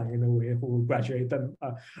学长 in a way who graduated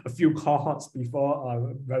a few cohorts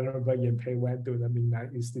before Venerable Yenpei went to the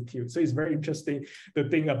Ming-Nan Institute. So it's very interesting to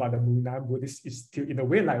think about the Ming-Nan Buddhist Institute in a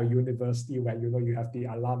way like a university where you have the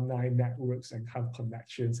alumni networks and kind of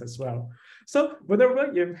connections as well. So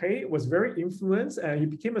Venerable Yenpei was very influenced, and he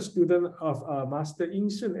became a student of Master Ying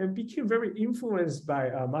Sun and became very influenced by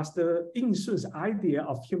Master Ying Sun's idea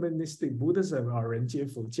of humanistic Buddhism or 人间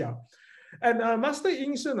佛教. And Master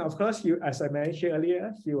Ying Sun, of course, as I mentioned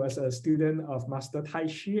earlier, he was a student of Master Tai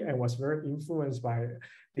Chi and was very influenced by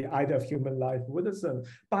the idea of human life Buddhism.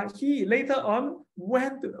 But he later on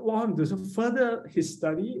went on to further his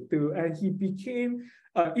study, and he became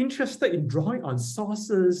interested in drawing on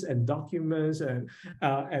sources and documents and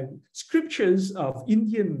scriptures of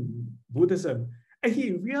Indian Buddhism. And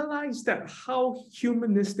he realized that how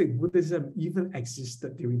humanistic Buddhism even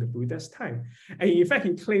existed during the Buddha's time. And in fact,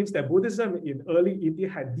 he claims that Buddhism in early India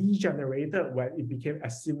had degenerated when it became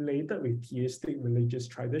assimilated with theistic religious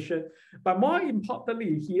tradition. But more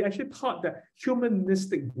importantly, he actually thought that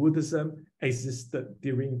humanistic Buddhism existed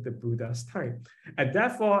during the Buddha's time. And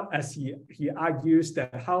therefore, as he argues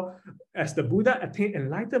that how, as the Buddha attained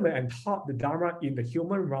enlightenment and taught the Dharma in the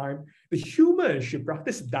human rhyme, the human should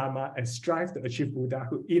practice Dharma and strive to achieve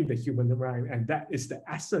Buddhahood in the human rhyme. And that is the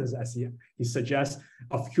essence, as he suggests,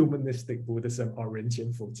 of humanistic Buddhism or 人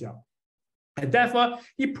间佛教. And therefore,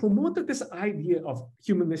 he promoted this idea of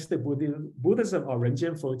humanistic Buddhism or 人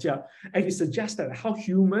间佛教, and he suggested how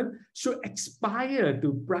human should aspire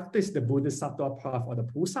to practice the Bodhisattva path or the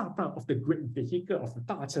Pusa path of the great vehicle of the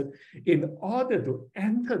Dachen in order to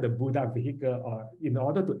enter the Buddha vehicle or in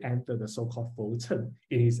order to enter the so-called Fochen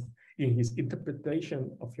in his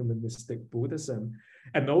interpretation of humanistic Buddhism.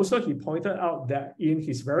 And also he pointed out that in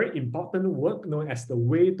his very important work known as the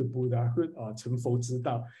Way to Buddhahood or 成佛之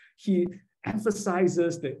道, he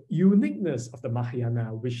emphasizes the uniqueness of the Mahayana,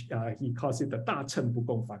 which he calls it the 大乘不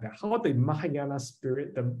共法, that how the Mahayana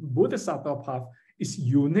spirit, the Bodhisattva path, is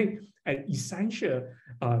unique and essential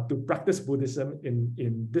to practice Buddhism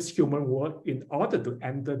in this human world in order to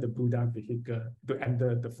enter the Buddha vehicle, to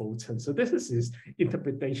enter the Fochen. So this is his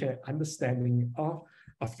interpretation and understanding of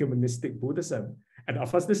humanistic Buddhism. And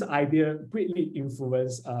of course, this idea greatly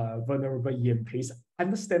influenced Venerable Yenpei's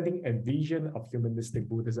understanding and vision of humanistic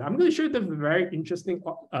Buddhism. I'm going to show you the very interesting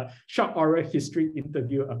short oral history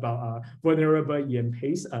interview about Venerable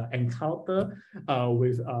Yenpei's encounter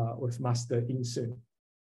with Master Ying Sun.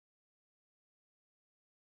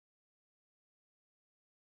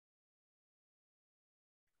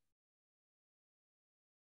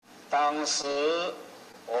 当时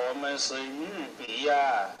我们是预备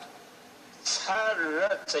参与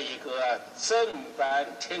这一个正版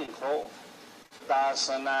听课，但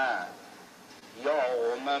是呢，要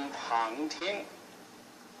我们旁听，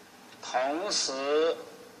同时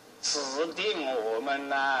指定我们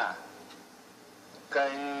呢，跟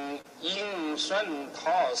应顺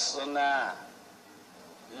陶师呢，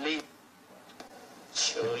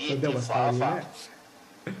求一的方法。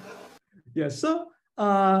Yeah, so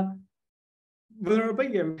Venerable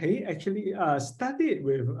Yenpei actually studied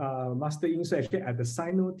with Master Yingsun actually at the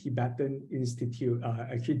Sino-Tibetan Institute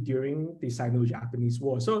actually during the Sino-Japanese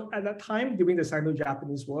War. So at that time, during the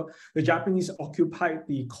Sino-Japanese War, the Japanese occupied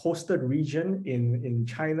the coastal region in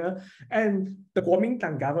China, and the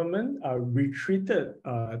Kuomintang government retreated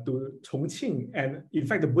to Chongqing. And in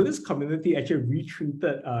fact, the Buddhist community actually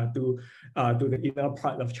retreated to the inner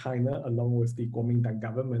part of China along with the Kuomintang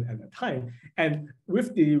government at the time. And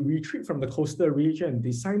with the retreat from the coastal region,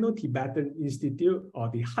 the Sino-Tibetan Institute, or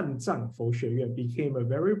the Hanzang Foshueyuan, became a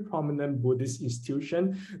very prominent Buddhist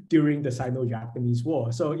institution during the Sino-Japanese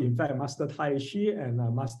War. So in fact, Master Taishi and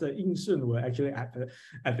Master Yingsun were actually at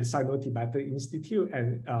the Sino-Tibetan Institute,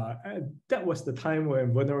 and that was the time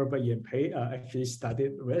when Venerable Yenpei actually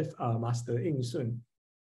studied with Master Yingsun.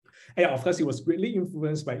 And of course, he was greatly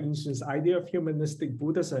influenced by Yingsun's idea of humanistic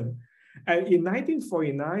Buddhism. And in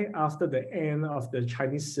 1949, after the end of the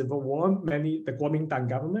Chinese Civil War, the Kuomintang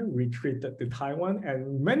government retreated to Taiwan,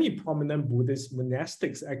 and many prominent Buddhist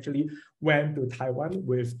monastics actually went to Taiwan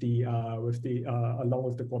along with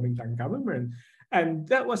the Kuomintang government. And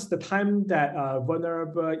that was the time that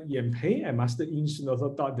Venerable Yenpei and Master Yingsun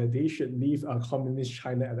also thought that they should leave communist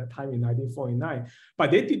China at that time in 1949.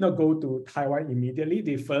 But they did not go to Taiwan immediately.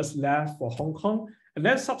 They first left for Hong Kong. And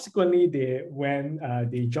then subsequently, they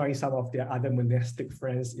joined some of their other monastic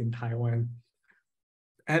friends in Taiwan.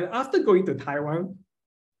 And after going to Taiwan,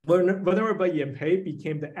 Venerable Yenpei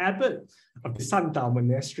became the abbot of the Sandao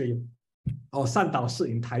Monastery, or Sandao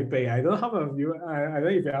Shi in Taipei. I don't know how many of you, I don't know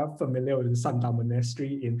if you are familiar with the Sandao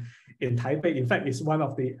Monastery in Taipei. In fact, it's one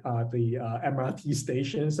of the MRT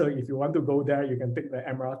stations. So if you want to go there, you can take the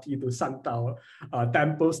MRT to Sandao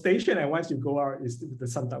Temple Station. And once you go out, it's the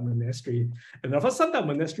Sandao Monastery. And the Sandao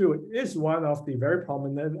Monastery is one of the very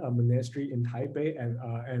prominent monastery in Taipei.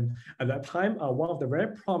 And at that time, one of the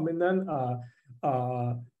very prominent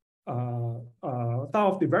some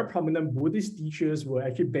of the very prominent Buddhist teachers were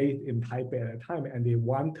actually based in Taipei at the time, and they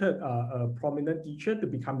wanted a prominent teacher to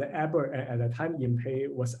become the abbot. And at the time, Yenpei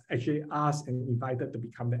was actually asked and invited to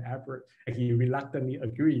become the abbot, and he reluctantly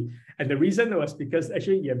agreed. And the reason was because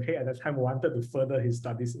actually Yenpei at the time wanted to further his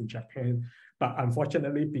studies in Japan. But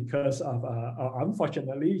unfortunately,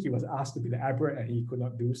 he was asked to be the abbot and he could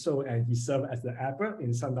not do so. And he served as the abbot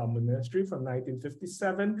in Sandao Monastery from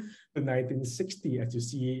 1957 to 1960,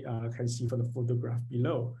 as you can see from the photograph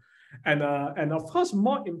below. And of course,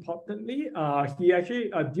 more importantly, he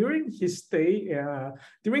actually, during his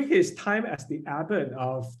time as the abbot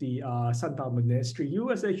of the Sandao Monastery, he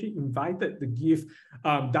was actually invited to give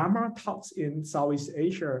Dharma talks in Southeast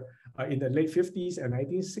Asia in the late 50s and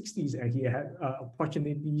 1960s, and he had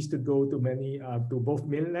opportunities to go to to both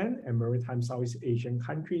mainland and maritime Southeast Asian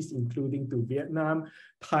countries, including to Vietnam,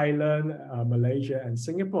 Thailand, Malaysia, and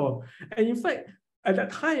Singapore. And in fact, at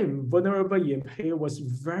that time, Venerable Yenpei was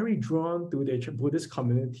very drawn to the Buddhist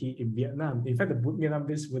community in Vietnam. In fact, the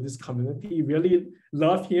Vietnamese Buddhist community really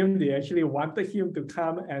loved him. They actually wanted him to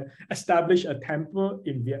come and establish a temple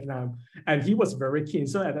in Vietnam, and he was very keen.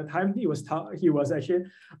 So at that time, he was actually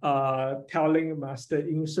telling Master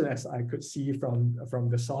Yingsun, as I could see from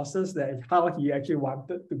the sources, that how he actually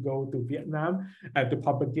wanted to go to Vietnam and to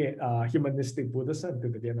propagate humanistic Buddhism to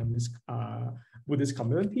the Vietnamese Buddhist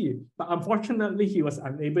community. But unfortunately, he was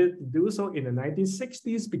unable to do so in the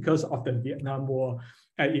 1960s because of the Vietnam War.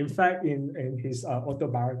 And in fact, in his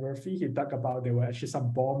autobiography, he talked about there were actually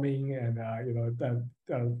some bombing, and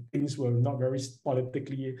things were not very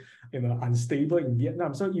politically unstable in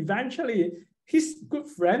Vietnam. So eventually, his good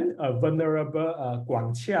friend, Venerable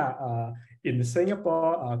Chia in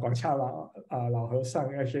Singapore, Chia Lao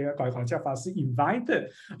Hesang, actually Chia Fasi invited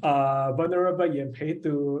Venerable Yenpei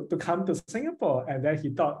to come to Singapore, and then he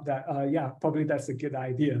thought that probably that's a good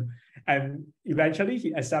idea. And eventually,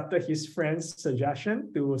 he accepted his friend's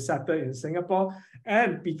suggestion to settle in Singapore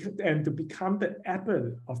and to become the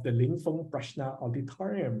abbot of the Lingfeng Prashna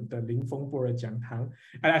Auditorium, the Lingfeng Pura Jiangtang.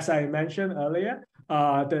 And as I mentioned earlier,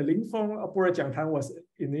 the Lingfeng Pura Jiangtang was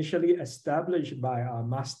initially established by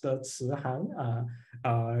Master Tzu Han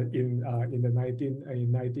in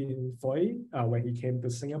 1940 when he came to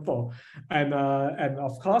Singapore. And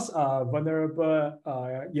of course, Venerable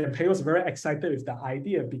Yen Pei was very excited with the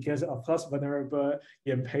idea because, of course, Venerable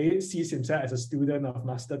Yen Pei sees himself as a student of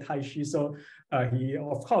Master Tai Chi. So he,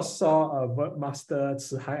 of course, saw Master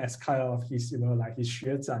Tzu Han as kind of his, like his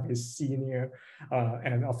xuezang, his senior.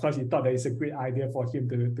 And of course, he thought that it's a great idea for him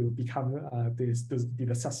to become to be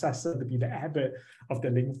the successor, to be the abbot of the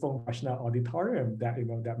Ling Feng Prajna Auditorium that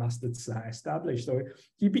that Master Tzu established. So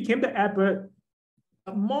he became the abbot.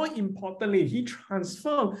 But more importantly, he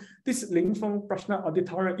transformed this Ling Feng Prajna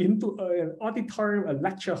Auditorium into an auditorium, a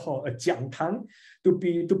lecture hall, a jiangtang, to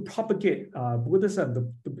propagate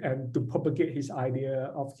Buddhism and to propagate his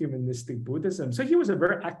idea of humanistic Buddhism. So he was a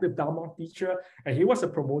very active Dharma teacher, and he was a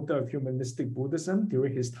promoter of humanistic Buddhism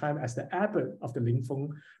during his time as the abbot of the Ling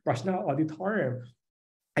Feng Prajna Auditorium.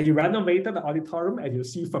 And he renovated the auditorium, as you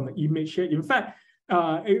see from the image here. In fact,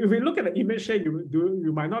 if we look at the image here,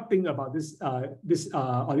 you might not think about this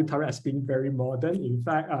auditorium as being very modern. In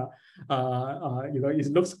fact,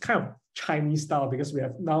 it looks kind of Chinese style because we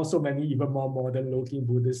have now so many even more modern looking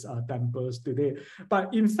Buddhist temples today.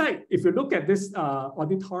 But in fact, if you look at this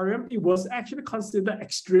auditorium, it was actually considered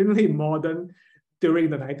extremely modern during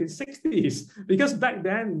the 1960s, because back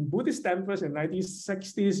then Buddhist temples in the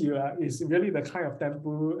 1960s is really the kind of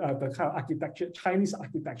temple, the kind of architecture, Chinese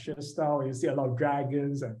architecture style. You see a lot of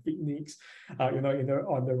dragons and phoenix, on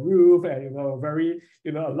the roof, and very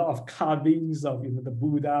a lot of carvings of the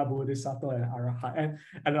Buddha, Bodhisattva, and Arahat.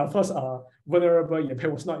 And of course, Venerable Yen Pei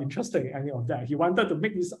was not interested in any of that. He wanted to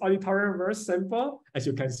make this auditorium very simple, as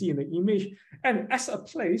you can see in the image, and as a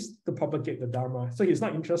place to propagate the Dharma. So he's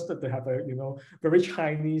not interested to have a very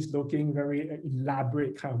Chinese looking, very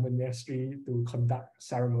elaborate kind of monastery to conduct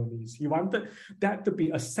ceremonies. He wanted that to be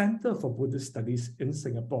a center for Buddhist studies in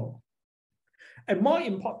Singapore. And more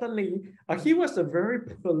importantly, he was a very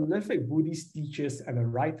prolific Buddhist teacher and a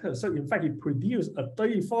writer. So in fact, he produced a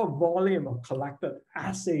 34-volume of collected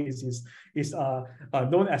essays. Is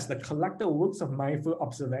known as the Collected Works of Mindful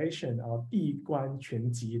Observation, or 地观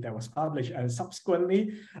全集, that was published. And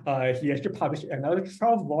subsequently, he actually published another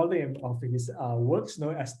 12 volume of his works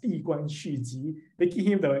known as 地观续集, making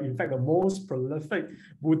him in fact the most prolific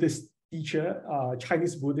Buddhist teacher,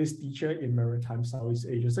 Chinese Buddhist teacher in maritime Southeast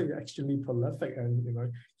Asia. So he's extremely prolific, and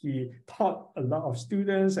he taught a lot of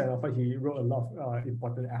students, and he wrote a lot of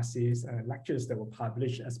important essays and lectures that were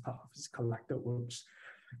published as part of his collected works.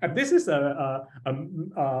 And this is an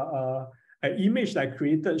image that I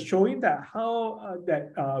created showing that how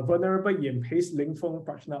Venerable Yen Pei's Ling Feng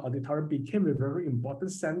Prajna Auditorium became a very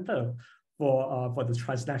important center for the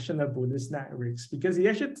transnational Buddhist networks, because he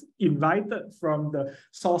actually invited, from the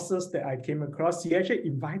sources that I came across, he actually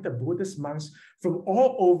invited Buddhist monks from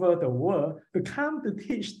all over the world to come to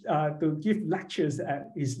teach, to give lectures at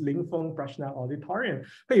his Ling Feng Prajna Auditorium.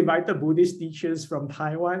 He invited Buddhist teachers from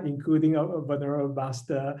Taiwan, including Venerable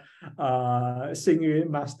Master Xing Yun,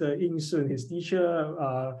 Master Ying Sun, his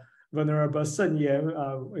teacher, Venerable Shen Yan,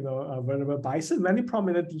 Venerable Bison, many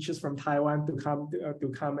prominent teachers from Taiwan to come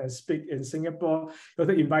and speak in Singapore. He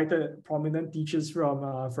also invited prominent teachers from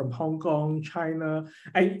Hong Kong, China,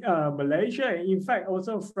 and Malaysia, and in fact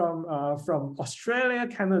also from Australia,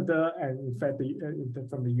 Canada, and in fact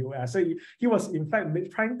from the US. So he was in fact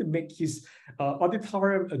trying to make his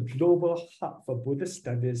auditorium a global hub for Buddhist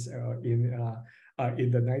studies in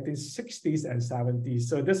the 1960s and 70s.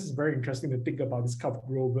 So this is very interesting to think about this kind of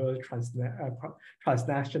global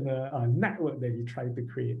transnational network that he tried to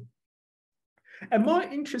create. And more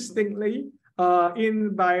interestingly,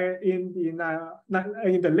 in the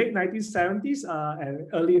late 1970s and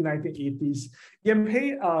early 1980s, Yen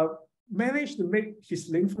Pei managed to make his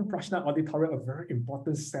Ling Feng Prajna Auditorium a very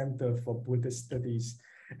important center for Buddhist studies.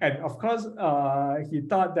 And of course, he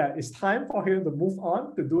thought that it's time for him to move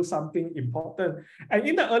on to do something important. And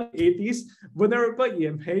in the early 80s, Venerable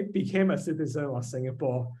Yen Pei became a citizen of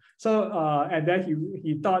Singapore. So, and then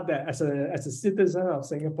he thought that as a citizen of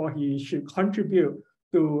Singapore, he should contribute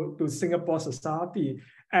to Singapore society.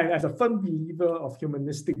 And as a firm believer of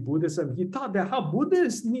humanistic Buddhism, he thought that how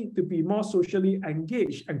Buddhists need to be more socially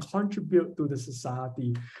engaged and contribute to the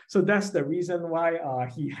society. So that's the reason why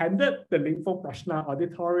he handed the Ling Feng Prajna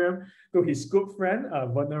Auditorium to his good friend,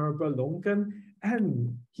 Venerable Longgen.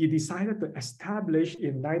 And he decided to establish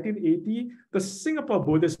in 1980 the Singapore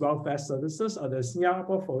Buddhist Welfare Services, or the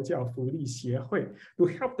Singapore 佛教福利协会, to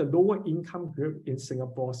help the lower income group in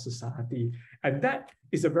Singapore society. And that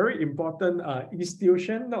is a very important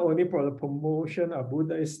institution, not only for the promotion of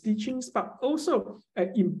Buddhist teachings, but also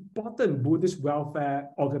an important Buddhist welfare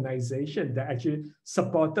organization that actually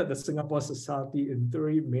supported the Singapore society in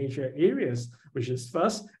three major areas, which is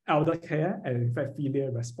first, elder care and in fact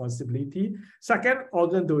filial responsibility. Second,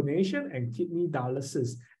 organ donation and kidney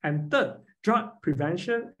dialysis. And third, drug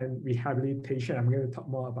prevention and rehabilitation. I'm going to talk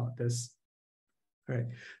more about this. Right.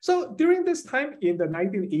 So during this time in the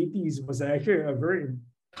 1980s was actually a very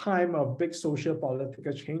time of big social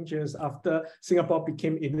political changes. After Singapore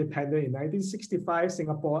became independent in 1965,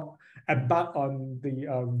 Singapore embarked on the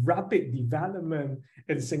rapid development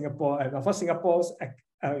in Singapore, and of course Singapore's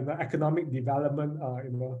economic development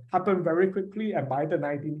happened very quickly, and by the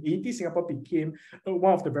 1980s, Singapore became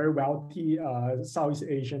one of the very wealthy Southeast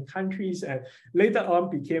Asian countries, and later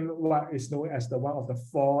on became what is known as one of the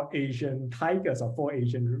four Asian tigers or four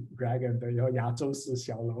Asian dragons, the 亚洲四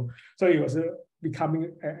小龙. So it was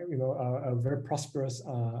becoming a very prosperous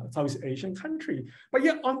Southeast Asian country. But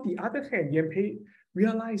yet on the other hand, Yen Pei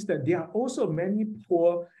realized that there are also many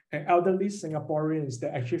poor and elderly Singaporeans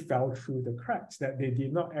that actually fell through the cracks, that they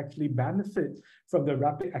did not actually benefit from the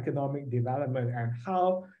rapid economic development, and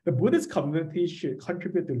how the Buddhist community should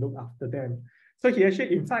contribute to look after them. So he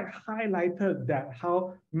actually, in fact, highlighted that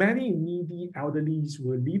how many needy elderlies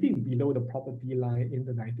were living below the poverty line in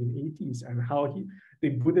the 1980s, and how the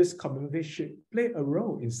Buddhist community should play a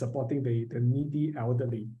role in supporting the needy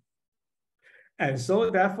elderly. And so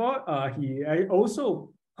therefore, he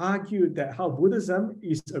also argued that how Buddhism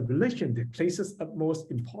is a religion that places utmost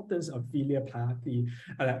importance on filial piety.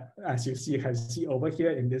 As you can see over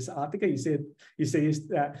here in this article, he says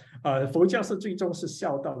that 佛教是最重视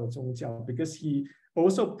孝道的宗教, because he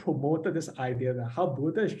also promoted this idea that how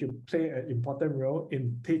Buddha should play an important role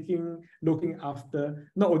in looking after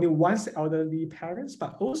not only one's elderly parents,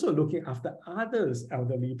 but also looking after others'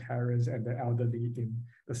 elderly parents and the elderly in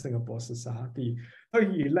the Singapore society. So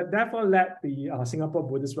he therefore led the Singapore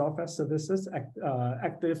Buddhist Welfare Services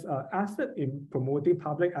active effort in promoting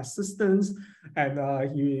public assistance,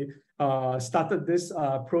 and he started this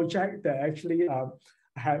project that actually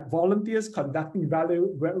had volunteers conducting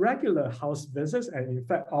regular house visits, and in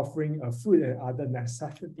fact offering food and other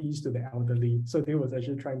necessities to the elderly. So they was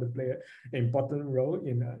actually trying to play an important role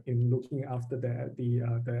in looking after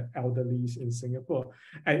the elderlies in Singapore.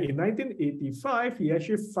 And in 1985, he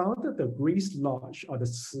actually founded the Grace Lodge, or the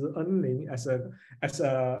Ci En Ling, as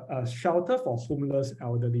a shelter for homeless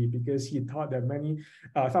elderly, because he thought that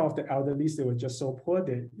some of the elderlies, they were just so poor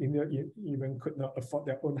they even could not afford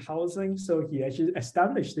their own housing. So he actually established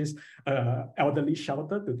this elderly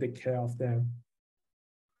shelter to take care of them.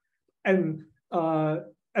 And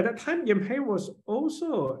at that time, Yen Pei was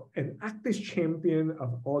also an active champion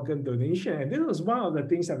of organ donation. And this was one of the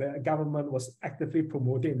things that the government was actively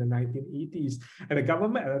promoting in the 1980s. And the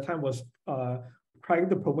government at the time was trying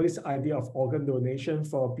to promote this idea of organ donation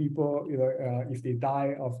for people, if they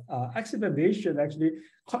die of accident, they should actually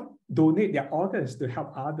donate their organs to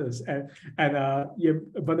help others. And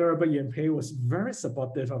Venerable Yen Pei was very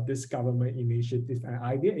supportive of this government initiative and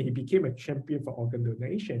idea, and he became a champion for organ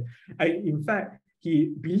donation. And in fact,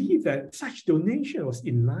 he believed that such donation was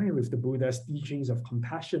in line with the Buddha's teachings of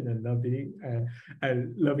compassion and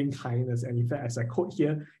loving kindness. And in fact, as I quote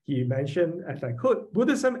here, he mentioned, as I quote,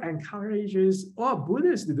 Buddhism encourages all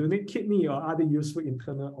Buddhists to donate kidney or other useful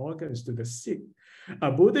internal organs to the sick.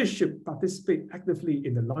 Buddhists should participate actively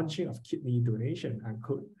in the launching of kidney donation,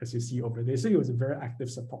 unquote, as you see over there. So he was a very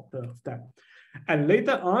active supporter of that. And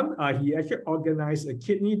later on, he actually organized a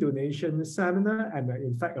kidney donation seminar and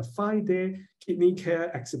in fact a 5-day kidney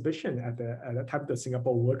care exhibition at the time the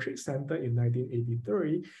Singapore World Trade Center in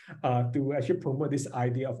 1983 to actually promote this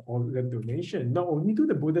idea of organ donation, not only to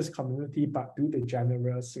the Buddhist community, but to the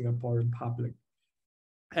general Singaporean public.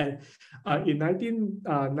 And in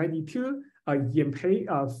 1992, Yen Pei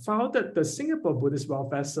founded the Singapore Buddhist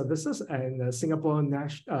Welfare Services and the Singapore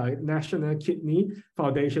National Kidney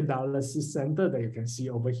Foundation Dialysis Center that you can see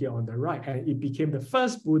over here on the right. And it became the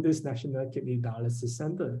first Buddhist National Kidney Dialysis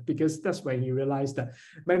Center, because that's when he realized that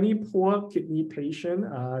many poor kidney patients,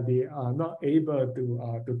 they are not able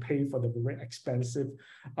to pay for the very expensive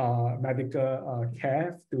medical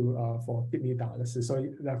care for kidney dialysis. So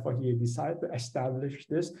therefore, he decided to establish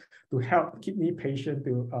this to help kidney patients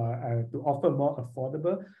to offer more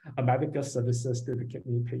affordable medical services to the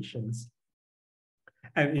kidney patients.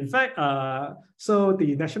 And in fact, so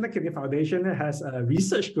the National Kidney Foundation has a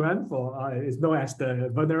research grant for, it's known as the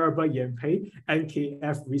Venerable Yan Pei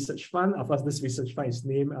NKF Research Fund. Of course, this research fund is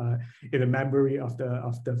named in the memory of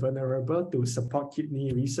the Venerable to support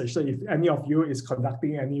kidney research. So if any of you is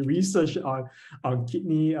conducting any research on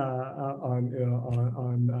kidney,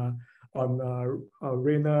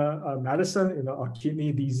 renal medicine, or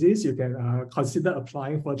kidney disease, you can consider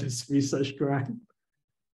applying for this research grant.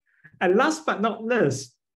 And last but not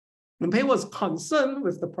least, Yan Pei was concerned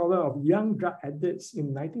with the problem of young drug addicts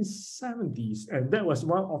in the 1970s, and that was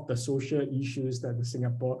one of the social issues that the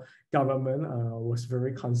Singapore government was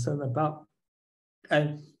very concerned about.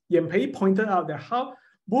 And Yan Pei pointed out that how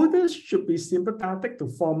Buddhists should be sympathetic to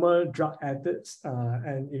former drug addicts,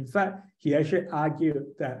 and in fact, he actually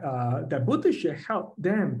argued that that Buddhists should help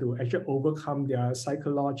them to actually overcome their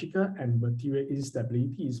psychological and material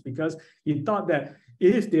instabilities, because he thought that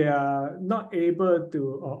if they are not able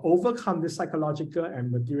to overcome the psychological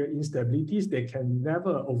and material instabilities, they can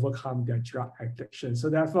never overcome their drug addiction. So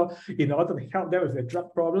therefore, in order to help them with the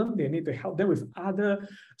drug problem, they need to help them with other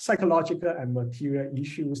psychological and material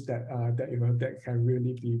issues that that can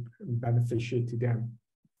really be beneficial to them.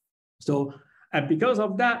 So, and because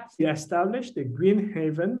of that, he established the Green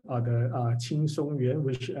Haven, or the Qing Song Yuan,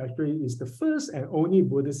 which actually is the first and only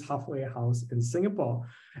Buddhist halfway house in Singapore.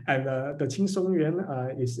 And the Qing Song Yuan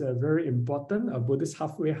is a very important Buddhist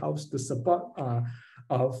halfway house to support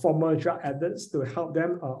former drug addicts, to help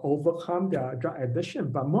them overcome their drug addiction,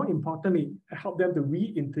 but more importantly, help them to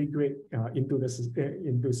reintegrate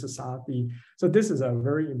into society. So this is a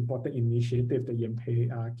very important initiative that Yan Pei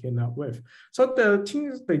came up with. So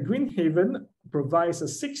the Green Haven provides a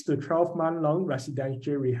 6 to 12 month long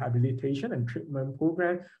residential rehabilitation and treatment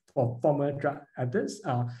program for former drug addicts,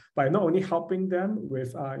 by not only helping them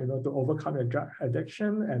with to overcome their drug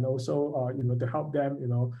addiction, and also to help them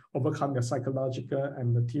overcome their psychological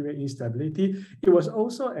and material instability. It was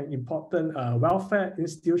also an important welfare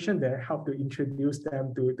institution that helped to introduce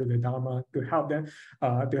them to the Dharma, to help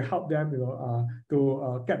them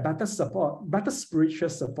to get better support, better spiritual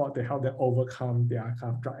support to help them overcome their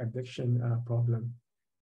kind of drug addiction problem.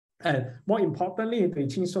 And more importantly, the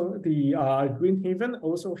Green Haven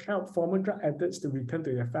also helped former drug addicts to return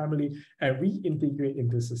to their family and reintegrate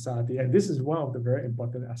into society. And this is one of the very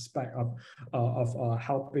important aspects of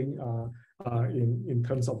helping in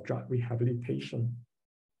terms of drug rehabilitation.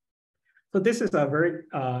 So this is a very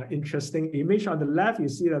interesting image. On the left, you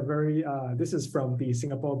see a very, this is from the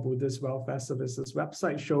Singapore Buddhist Welfare Services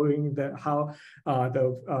website, showing that how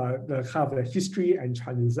the history and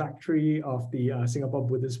trajectory of the Singapore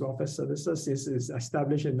Buddhist Welfare Services is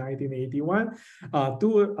established in 1981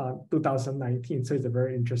 to 2019. So it's a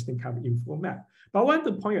very interesting kind of info map. But I want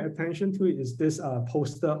to point your attention to is this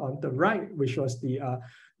poster on the right, which was the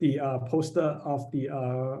poster of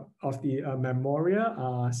the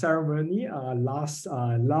memorial ceremony last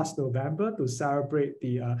November to celebrate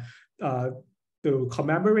to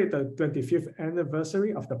commemorate the 25th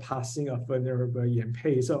anniversary of the passing of Venerable Yan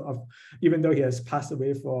Pei. So even though he has passed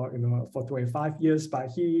away for 25 years,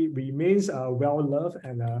 but he remains well loved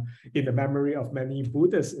and in the memory of many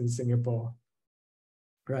Buddhists in Singapore.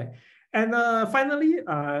 Right. And finally,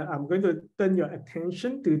 I'm going to turn your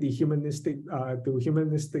attention to the humanistic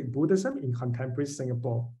Buddhism in contemporary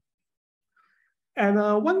Singapore. And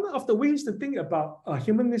one of the ways to think about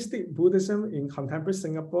humanistic Buddhism in contemporary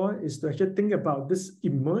Singapore is to actually think about this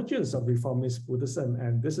emergence of reformist Buddhism.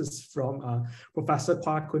 And this is from Professor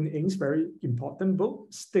Kwa Kun Ing's very important book,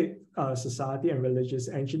 State, Society and Religious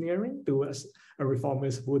Engineering Towards a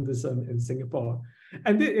Reformist Buddhism in Singapore.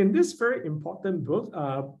 And in this very important book,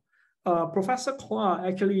 Professor Kwa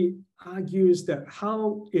actually argues that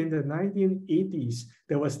how in the 1980s,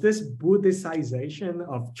 there was this Buddhicization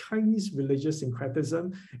of Chinese religious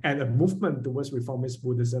syncretism and a movement towards reformist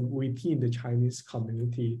Buddhism within the Chinese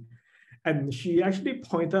community. And she actually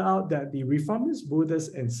pointed out that the reformist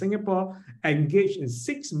Buddhists in Singapore engage in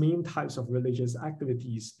 6 main types of religious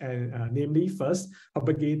activities, and namely, first,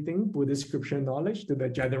 propagating Buddhist scripture knowledge to the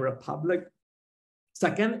general public.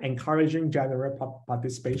 Second, encouraging general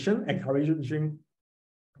participation, encouraging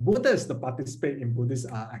Buddhists to participate in Buddhist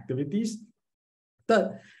activities.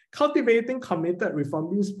 Third, cultivating committed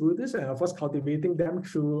reformist Buddhists, and of course cultivating them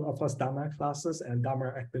through, of course, Dharma classes and Dharma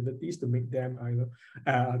activities to make them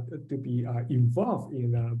to be involved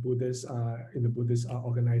in Buddhist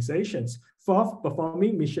organizations. Fourth,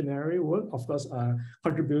 performing missionary work, of course,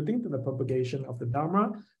 contributing to the propagation of the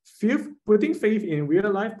Dharma. Fifth, putting faith in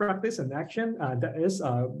real life practice and action, that is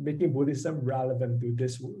making Buddhism relevant to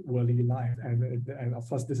this worldly life. And of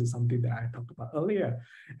course, this is something that I talked about earlier.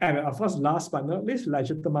 And of course, last but not least,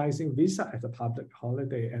 legitimizing Visa as a public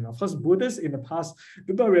holiday. And of course, Buddhists in the past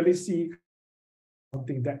do not really see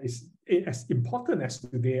something that is as important as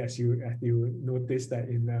today, as you notice that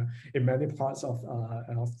in many parts of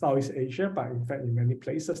Southeast Asia, but in fact in many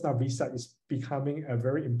places now, Visa is becoming a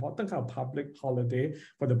very important kind of public holiday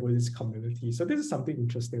for the Buddhist community. So this is something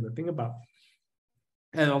interesting to think about.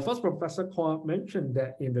 And of course, Professor Kwok mentioned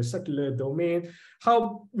that in the secular domain,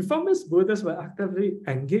 how reformist Buddhists were actively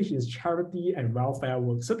engaged in charity and welfare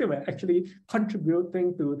work. So they were actually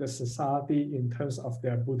contributing to the society in terms of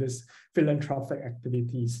their Buddhist philanthropic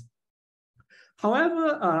activities.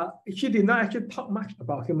 However, she did not actually talk much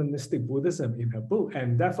about humanistic Buddhism in her book,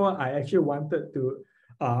 and therefore I actually wanted to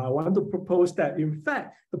propose that, in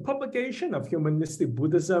fact, the propagation of humanistic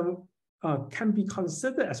Buddhism can be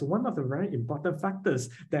considered as one of the very important factors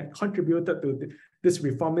that contributed to this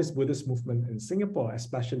reformist Buddhist movement in Singapore,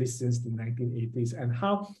 especially since the 1980s, and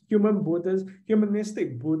how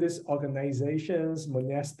humanistic Buddhist organizations,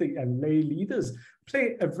 monastic and lay leaders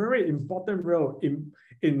play a very important role in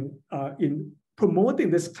promoting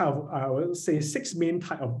this kind of, I would say, 6 main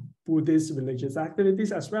type of Buddhist religious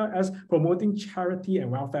activities, as well as promoting charity and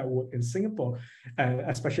welfare work in Singapore, and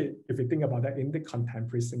especially if you think about that in the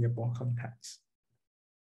contemporary Singapore context.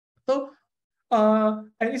 So, and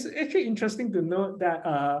it's actually interesting to note that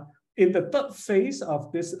in the third phase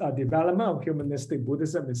of this development of humanistic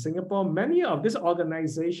Buddhism in Singapore, many of these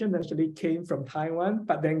organizations actually came from Taiwan,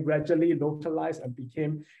 but then gradually localized and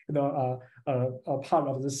became, a part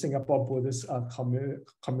of the Singapore Buddhist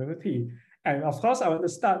community. And of course, I want to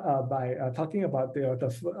start by talking about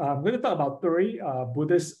I'm going to talk about 3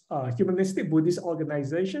 humanistic Buddhist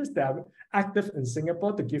organizations that are active in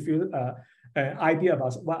Singapore to give you an idea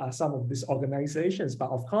about what are some of these organizations. But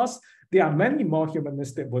of course, there are many more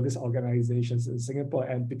humanistic Buddhist organizations in Singapore,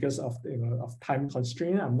 and because of of time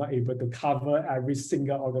constraint, I'm not able to cover every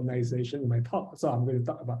single organization in my talk. So I'm going to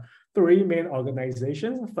talk about 3 main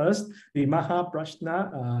organizations. First, the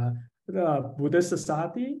Mahaprajna Buddhist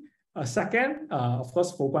Society. Second, of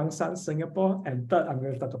course, Fo Guang Shan Singapore, and third, I'm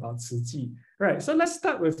going to talk about Tzu Chi. Right, so let's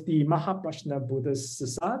start with the Mahaprajna Buddhist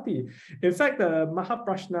Society. In fact, the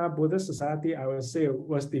Mahaprajna Buddhist Society, I would say,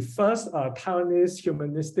 was the first Taiwanese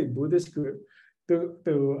humanistic Buddhist group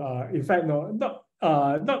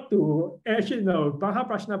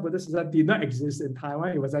Mahaprajna Buddhist Society did not exist in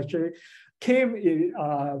Taiwan. It was actually came in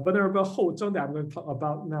Venerable Ho Zong that I'm going to talk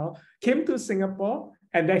about now, came to Singapore,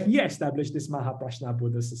 and then he established this Mahaprajna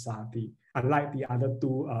Buddhist Society. Unlike the other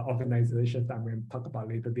 2 organizations that I'm going to talk about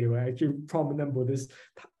later, they were actually prominent Buddhist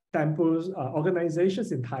temples,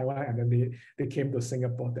 organizations in Taiwan, and then they came to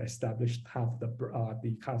Singapore to establish kind of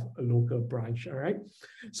the kind of local branch. All right.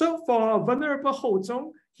 So for Venerable Ho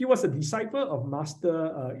Zong, he was a disciple of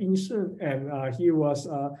Master Yin Sun, and he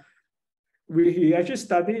actually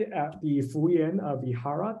studied at the Fuyan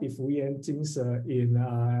Vihara, the Fuyan Jingse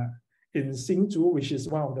in Hsinchu, which is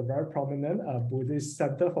one of the very prominent Buddhist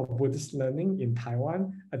center for Buddhist learning in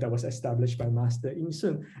Taiwan that was established by Master Yin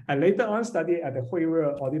Sun. And later on studied at the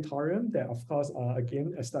Huiru Auditorium that, of course,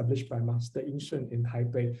 again established by Master Yin Sun in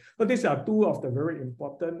Taipei. So these are 2 of the very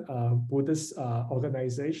important Buddhist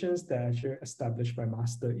organizations that are actually established by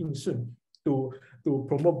Master Yin Sun to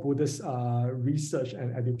promote Buddhist research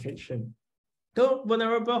and education. So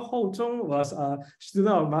Venerable Ho Zong was a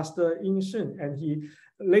student of Master Yin Sun, and he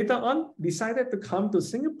later on decided to come to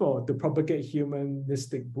Singapore to propagate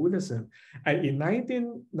humanistic Buddhism. And in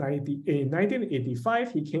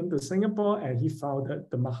 1985, he came to Singapore and he founded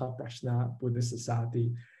the Mahaprajna Buddhist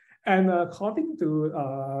Society. And according to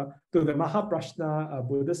the Mahaprajna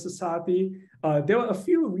Buddhist Society, there were a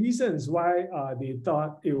few reasons why they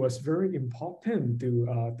thought it was very important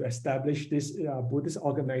to establish this Buddhist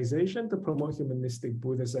organization to promote humanistic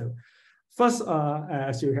Buddhism. First,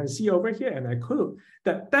 as you can see over here, and I quote,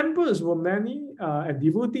 that temples were many and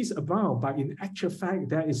devotees abound, but in actual fact,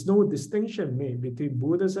 there is no distinction made between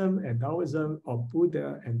Buddhism and Taoism or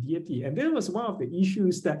Buddha and deity. And this was one of the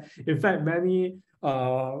issues that, in fact, many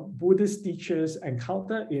Buddhist teachers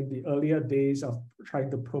encountered in the earlier days of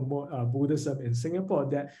trying to promote Buddhism in Singapore,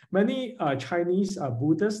 that many Chinese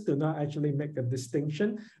Buddhists do not actually make a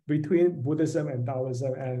distinction between Buddhism and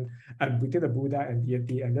Taoism and between the Buddha and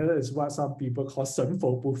deity. And that is what some people call 神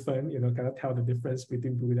佛不分, cannot tell the difference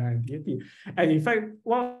between Buddha and deity. And in fact,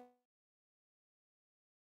 one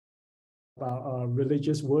about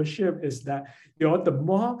religious worship is that, the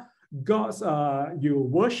more gods you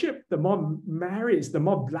worship, the more merits, the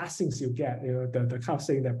more blessings you get. The kind of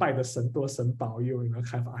saying that 拜的神多神保佑,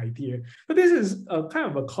 kind of idea. But this is a kind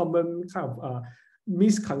of a common kind of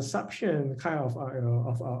misconception kind of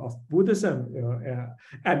Buddhism,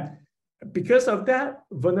 and because of that,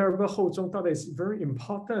 Venerable Ho-Zong thought it's very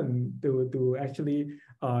important to actually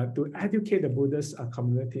to educate the Buddhist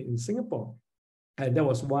community in Singapore. And that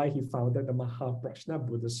was why he founded the Mahaprajna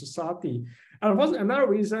Buddhist Society. And of course, another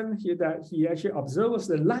reason that he actually observed was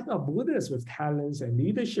the lack of Buddhists with talents and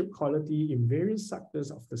leadership quality in various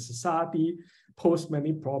sectors of the society pose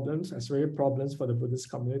many problems, especially problems for the Buddhist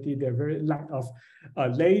community. Their very lack of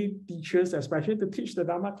lay teachers, especially to teach the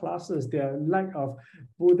Dharma classes, their lack of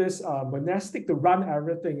Buddhist monastic to run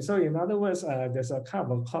everything. So in other words, there's a kind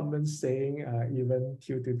of a common saying even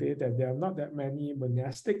till today that there are not that many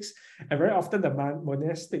monastics, and very often the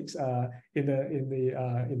monastics in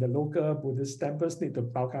the local Buddhist temples need to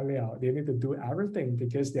bao ka liao. They need to do everything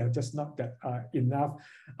because there are just not that enough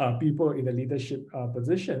people in the leadership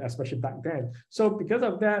position, especially back then. So because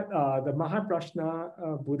of that, the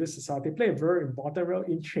Mahaprajna Buddhist Society played a very important role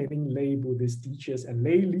in training lay Buddhist teachers and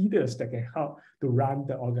lay leaders that can help to run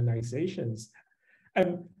the organizations.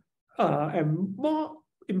 And more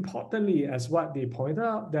importantly, as what they pointed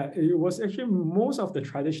out, that it was actually most of the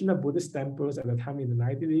traditional Buddhist temples at the time in the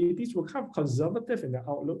 1980s were kind of conservative in their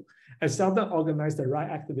outlook and seldom organized the right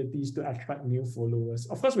activities to attract new followers.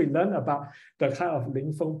 Of course, we learned about the kind of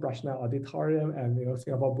Ling Feng Prajna Auditorium and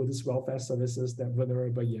Singapore Buddhist Welfare Services that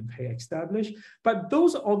Venerable Yen Pei established, but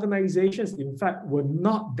those organizations, in fact, were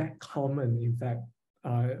not that common, in fact,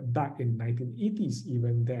 back in 1980s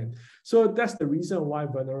even then. So that's the reason why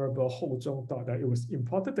Venerable Ho-Zong thought that it was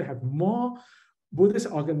important to have more Buddhist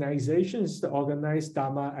organizations to organize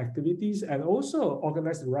Dharma activities and also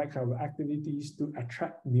organize the right kind of activities to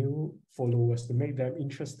attract new followers, to make them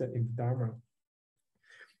interested in Dharma.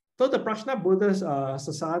 So the Prajna Buddhist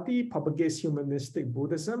Society propagates humanistic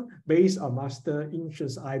Buddhism based on Master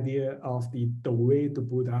Ying-Shun's idea of the way to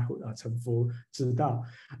Buddhahood, 成佛之道.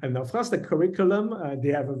 And of course, the curriculum, they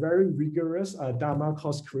have a very rigorous Dharma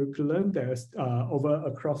course curriculum that is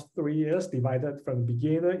across 3 years, divided from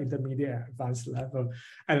beginner, intermediate, and advanced level.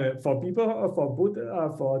 And for people,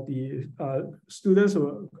 for the students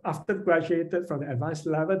who after graduated from the advanced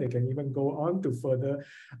level, they can even go on to further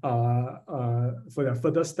for their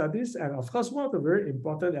further studies. And of course, one of the very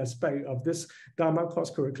important aspects of this Dharma course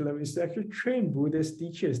curriculum is to actually train Buddhist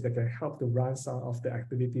teachers that can help to run some of the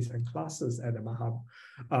activities and classes at the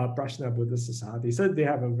Mahaprajna Buddhist Society. So they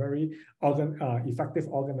have a very effective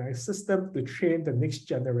organized system to train the next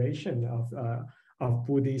generation of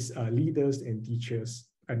Buddhist leaders and teachers.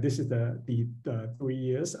 And this is the 3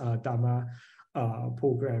 years Dharma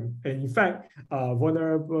program. And in fact,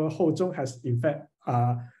 Venerable Ho-Zong has in fact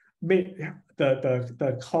made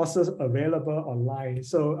the courses available online.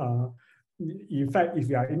 So in fact, if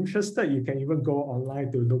you are interested, you can even go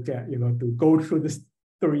online to look at, to go through this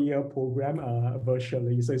 3-year program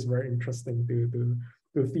virtually. So it's very interesting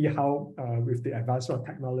to see how with the advancement of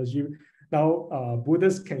technology, now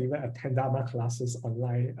Buddhists can even attend Dharma classes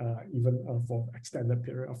online even for an extended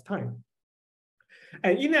period of time.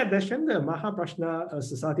 And in addition, the Mahaprajna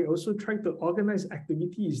Society also trying to organize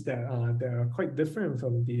activities that are quite different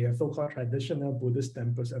from the so-called traditional Buddhist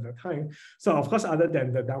temples at the time. So of course, other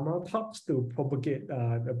than the Dharma talks to propagate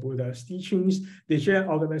the Buddha's teachings, they share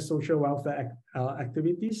organize social welfare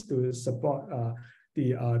activities to support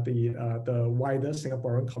the wider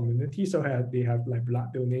Singaporean community. So they have like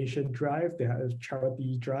blood donation drive, they have a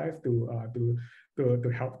charity drive to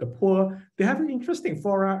help the poor. They have an interesting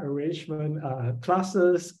fora arrangement,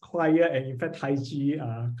 classes, choir, and in fact Tai Chi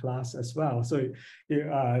class as well. So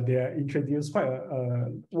they introduce quite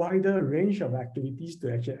a wider range of activities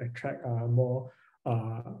to actually attract more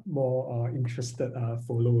interested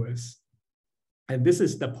followers. And this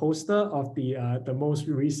is the poster of the most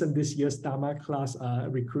recent this year's Dharma class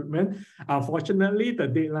recruitment. Unfortunately, the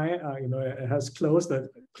deadline it has closed. The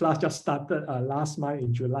class just started last month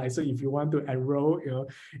in July. So if you want to enroll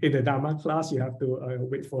in the Dharma class, you have to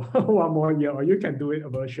wait for 1 more year, or you can do it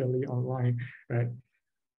virtually online, right?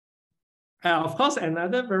 Of course,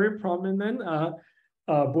 another very prominent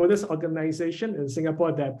Buddhist organization in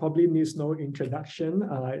Singapore that probably needs no introduction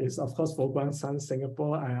is, of course, Fo Guang Shan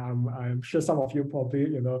Singapore. I'm sure some of you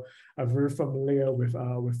probably, are very familiar with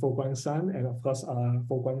Fo Guang Shan, and of course,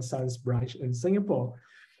 Fo Guang Shan's branch in Singapore.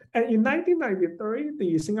 And in 1993,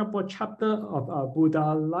 the Singapore chapter of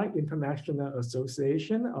Buddha Light International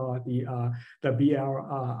Association, or the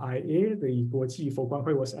BLRIA, the 国际佛光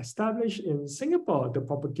会, was established in Singapore to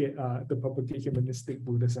propagate humanistic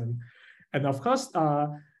Buddhism. And of course,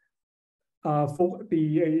 in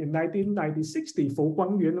 1996, the Fo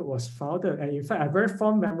Guang Yuan was founded. And in fact, I have very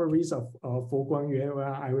fond memories of Fo Guang Yuan. Where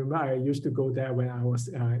I remember I used to go there when I was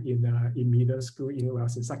in middle school, when I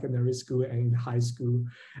was in secondary school and in high school.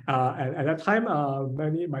 And at that time,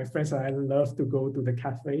 many of my friends and I loved to go to the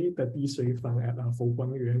cafe, the Di Shui Fang at Fo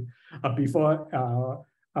Guang Yuan, before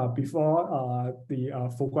the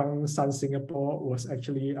Fo Guang Shan Singapore was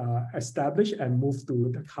actually established and moved to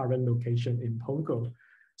the current location in Punggol.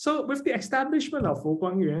 So with the establishment of Fo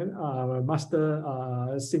Guang Yuan, Master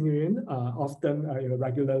Xing Yun often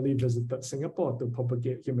regularly visited Singapore to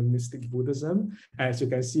propagate humanistic Buddhism. As you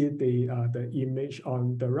can see, the image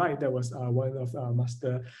on the right, that was one of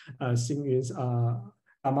Master Xing Yun's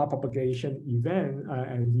Dharma propagation event,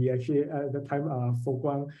 and he actually at the time Fo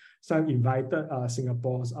Guang Shan invited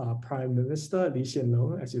Singapore's Prime Minister Lee Hsien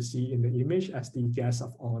Loong, as you see in the image, as the guest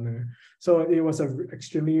of honor. So it was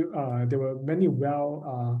extremely there were many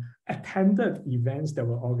well attended events that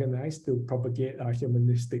were organized to propagate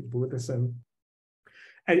humanistic Buddhism.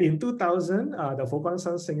 And in 2000, the Fo Guang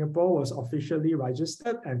Shan Singapore was officially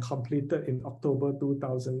registered and completed in October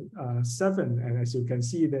 2007. And as you can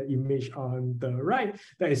see, the image on the right,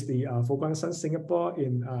 that is the Fo Guang Shan Singapore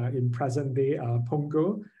in present-day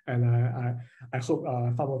Punggol. And I hope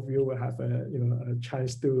some of you will have a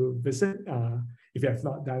chance to visit. If you have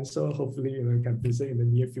not done so, hopefully you can visit in the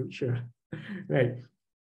near future. Right.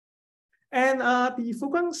 And the Fo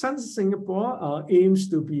Guang Shan Singapore aims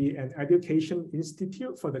to be an education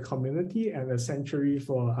institute for the community and a sanctuary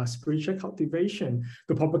for spiritual cultivation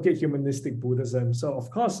to propagate humanistic Buddhism. So of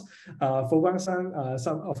course, Fo Guang Shan,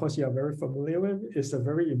 some of us you are very familiar with, is a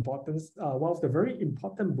very important, one of the very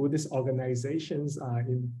important Buddhist organizations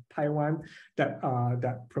in Taiwan that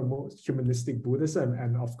promotes humanistic Buddhism.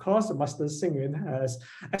 And of course, Master Xing Yun has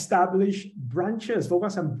established branches, Fo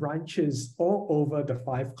Guang Shan branches all over the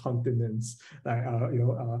 5 continents.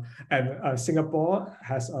 And Singapore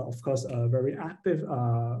has, of course, a very active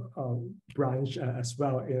branch as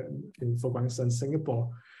well in Fo Guang Shan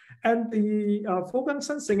Singapore. And the Fo Guang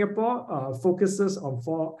Shan Singapore focuses on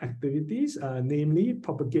 4 activities, namely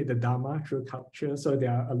propagate the Dharma through culture. So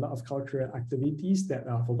there are a lot of cultural activities that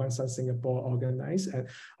Fo Guang Shan Singapore organize. And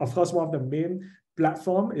of course, one of the main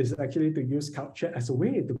platform is actually to use culture as a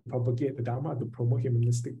way to propagate the Dharma, to promote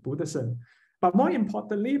humanistic Buddhism. But more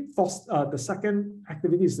importantly, the second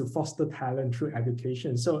activity is to foster talent through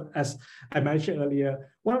education. So as I mentioned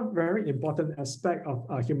earlier, one very important aspect of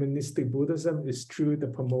humanistic Buddhism is through the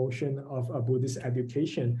promotion of Buddhist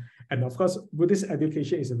education. And of course, Buddhist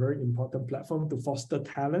education is a very important platform to foster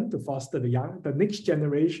talent, to foster the next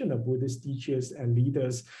generation of Buddhist teachers and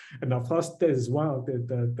leaders. And of course, that is one of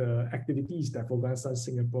the activities that Fo Guang Shan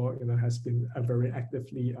Singapore has been very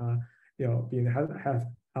actively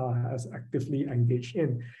has actively engaged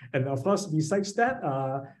in. And of course, besides that,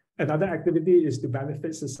 another activity is to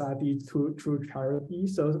benefit society through charity.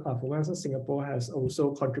 So Fo Guang Shan Singapore has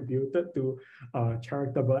also contributed to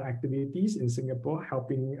charitable activities in Singapore,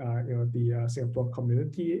 helping the Singapore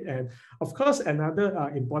community. And of course, another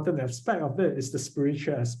important aspect of it is the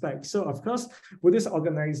spiritual aspect. So of course, Buddhist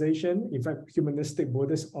organization, in fact, humanistic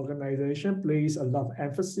Buddhist organization, place a lot of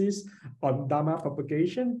emphasis on Dharma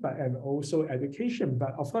propagation, and also education.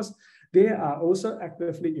 But of course, they are also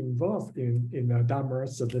actively involved in Dharma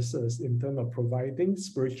services in terms of providing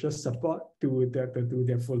spiritual support to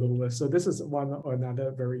their followers. So this is one or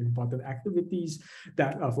another very important activities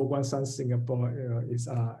that Fo Guang Shan Singapore is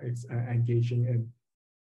engaging in.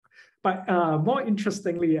 But more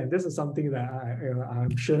interestingly, and this is something that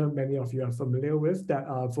I'm sure many of you are familiar with, that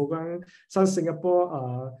Fo Guang Shan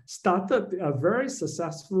Singapore started a very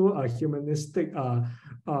successful humanistic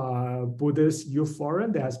Buddhist youth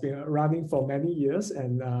forum that has been running for many years.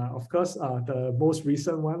 And of course, the most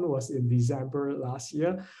recent one was in December last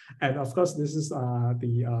year. And of course, this is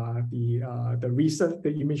the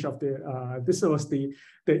image of this was the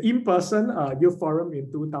in-person youth forum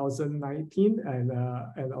in 2019. And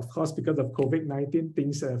of course, because of COVID-19,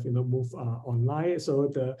 things have moved online. So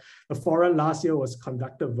the forum last year was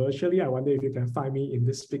conducted virtually. I wonder if you can find me in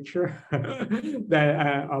this picture. Then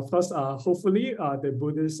of course, hopefully the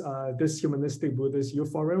Buddhist, this humanistic Buddhist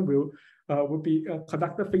youth forum will will be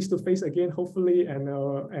conducted face-to-face again, hopefully, and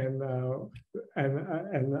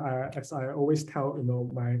as I always tell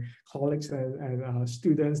my colleagues and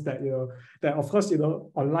students that that of course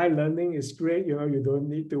online learning is great. You don't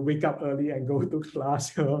need to wake up early and go to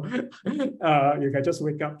class. You can just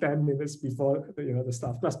wake up 10 minutes before the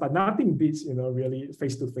start of class, but nothing beats really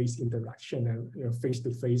face-to-face interaction and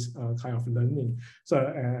face-to-face kind of learning. So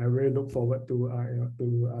I really look forward to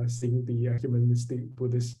seeing the Humanistic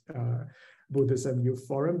Buddhism Youth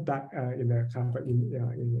Forum back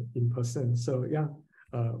in person. So yeah,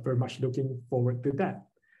 very much looking forward to that.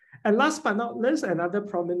 And last but not least, another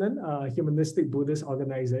prominent humanistic Buddhist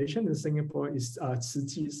organization in Singapore is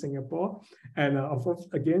Chia Singapore. And of course,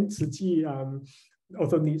 again, Chia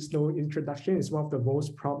also needs no introduction. It's one of the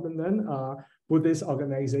most prominent Buddhist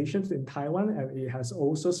organizations in Taiwan, and it has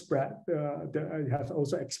also spread. It has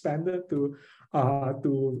also expanded to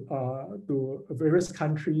various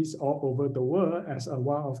countries all over the world as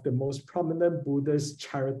one of the most prominent Buddhist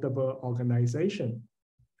charitable organizations.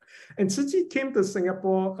 And Chia came to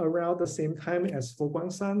Singapore around the same time as Fo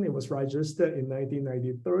Guangshan. It was registered in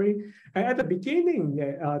 1993. And at the beginning,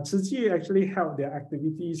 Chia actually held their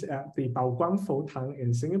activities at the Bao Guang Fo Tang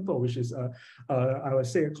in Singapore, which is, I would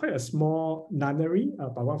say, quite a small nunnery,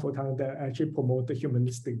 Bao Guang Fo Tang, that actually promoted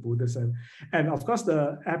humanistic Buddhism. And of course,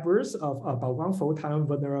 the abbess of Bao Guang Fo Tang,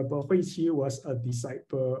 Venerable Hui Qi, was a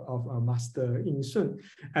disciple of Master Yin Shun.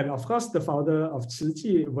 And of course, the founder of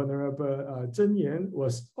Chia, Venerable Zhen Yan,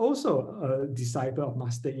 was also a disciple of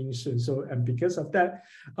Master Yin Shun. So, and because of that,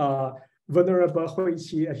 Venerable Hui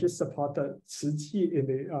Qi actually supported Chia in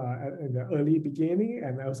the early beginning,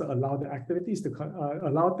 and also allowed the activities to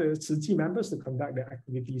allow the Chia members to conduct their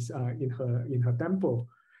activities in her temple.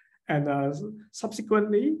 And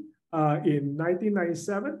subsequently, in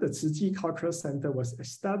 1997, the Chia Cultural Center was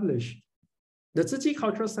established. The Chia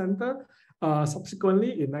Cultural Center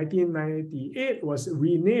subsequently, in 1998, was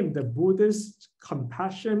renamed the Buddhist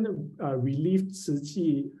Compassion Relief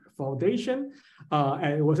Chia Foundation,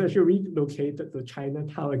 and it was actually relocated to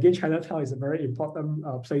Chinatown. Again, Chinatown is a very important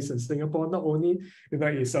place in Singapore. Not only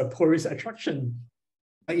it's a tourist attraction,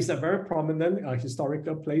 it's a very prominent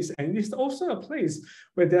historical place, and it's also a place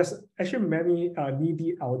where there's actually many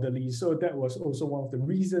needy elderly. So that was also one of the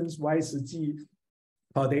reasons why Chia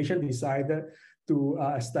Foundation decided to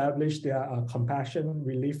establish their Compassion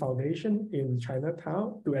Relief Foundation in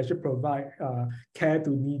Chinatown to actually provide care to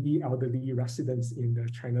needy elderly residents in the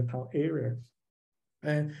Chinatown area.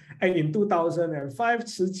 And in 2005,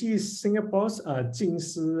 Chia Singapore's Jing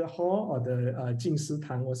Si Hall, or the Jing Si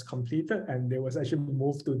Tang, was completed, and they was actually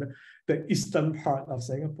moved to the eastern part of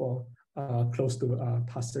Singapore, close to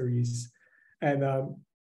Pasir Ris. And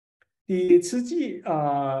the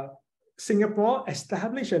Chia Singapore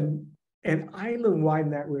established an island-wide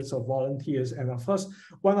network of volunteers, and of course,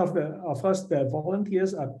 the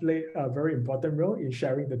volunteers play a very important role in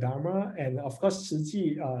sharing the Dharma, and of course,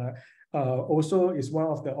 Chia also is one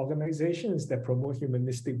of the organizations that promote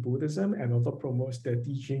humanistic Buddhism and also promotes the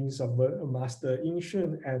teachings of Master Yin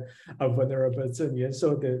Shun and Venerable Zhen Yan.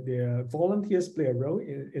 So the volunteers play a role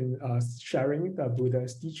in sharing the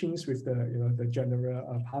Buddha's teachings with the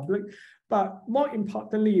general public. But more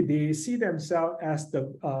importantly, they see themselves as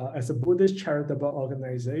a Buddhist charitable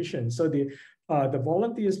organization. So the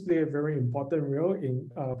volunteers play a very important role in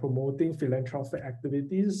promoting philanthropic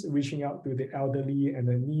activities, reaching out to the elderly and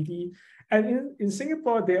the needy. And in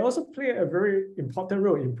Singapore, they also play a very important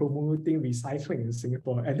role in promoting recycling in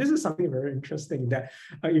Singapore. And this is something very interesting that,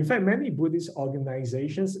 in fact, many Buddhist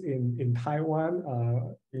organizations in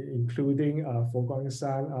Taiwan, including Fo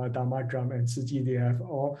Guangshan, Dharma Drum, and Chia, they have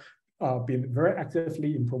all been very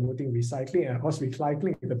actively in promoting recycling, and of course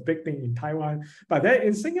recycling is a big thing in Taiwan. But then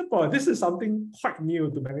in Singapore, this is something quite new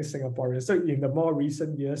to many Singaporeans. So in the more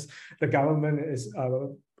recent years, the government is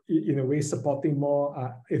in a way supporting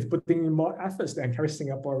more, is putting in more efforts to encourage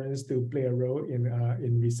Singaporeans to play a role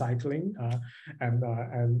in recycling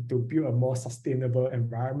and to build a more sustainable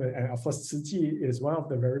environment. And of course, Chia is one of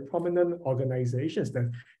the very prominent organizations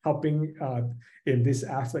that helping in this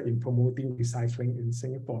effort in promoting recycling in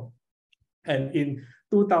Singapore. And in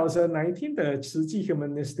 2019, the Chia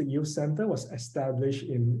Humanistic Youth Center was established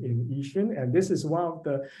in Yishun, and this is one of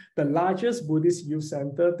the largest Buddhist youth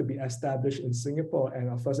center to be established in Singapore. And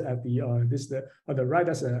of course, at the on the right,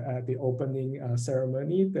 as at the opening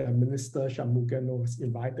ceremony, the Minister Shanmugam was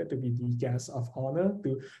invited to be the guest of honor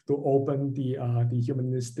to open the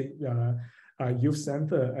Humanistic youth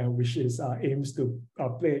center, which is aims to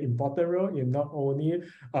play an important role in not only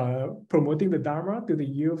promoting the Dharma to the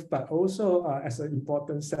youth, but also as an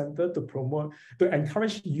important center to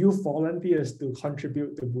encourage youth volunteers to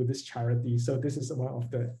contribute to Buddhist charity. So this is one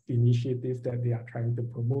of the initiatives that they are trying to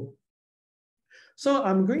promote. So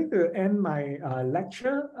I'm going to end my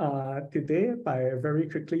lecture today by very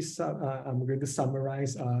quickly, I'm going to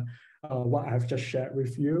summarize what I've just shared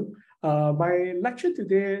with you. My lecture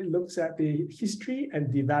today looks at the history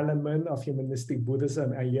and development of humanistic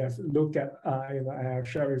Buddhism, and you have looked at, I have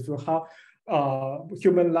shared with you how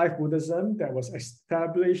human life Buddhism that was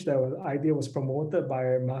established, idea was promoted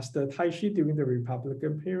by Master Taishi during the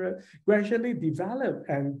Republican period, gradually developed,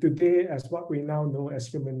 and today as what we now know as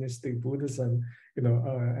humanistic Buddhism,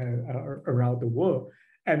 around the world.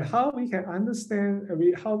 And how we can understand,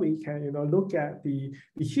 how we can look at the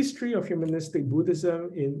history of humanistic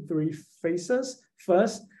Buddhism in three phases.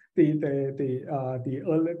 First, the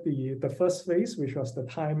first phase, which was the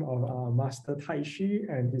time of Master Taishi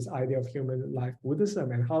and his idea of human life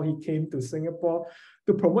Buddhism, and how he came to Singapore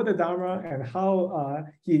to promote the Dharma, and how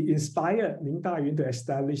he inspired Ning Dayun to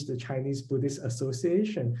establish the Chinese Buddhist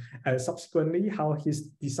Association, and subsequently how his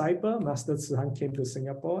disciple Master Tzu Han came to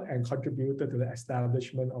Singapore and contributed to the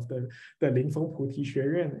establishment of the Lingfeng Puti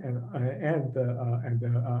Xueyuan and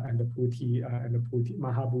the Puti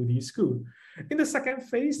Mahabodhi School. In the second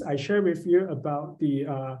phase, I share with you about the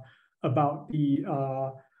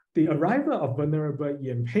arrival of Venerable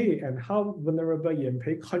Yen Pei and how Venerable Yen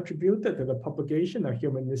Pei contributed to the propagation of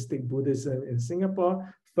humanistic Buddhism in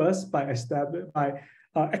Singapore, first by expanding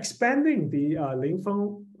the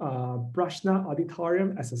Lingfeng Prajna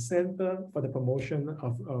Auditorium as a center for the promotion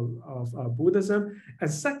of Buddhism,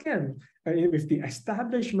 and second, with the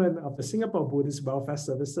establishment of the Singapore Buddhist Welfare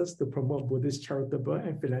Services to promote Buddhist charitable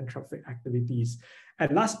and philanthropic activities.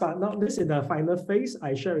 And last but not least, in the final phase,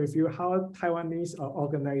 I share with you how Taiwanese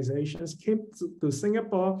organizations came to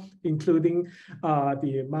Singapore, including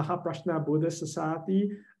the Mahaprajna Buddhist Society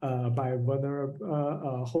by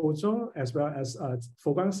Venerable Ho Zhong, as well as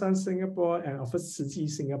Fo San Singapore and Office Tzu Chi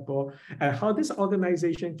Singapore, and how this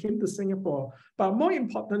organization came to Singapore. But more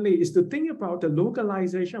importantly is to think about the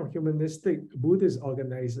localization of humanistic Buddhist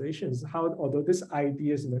organizations, how although this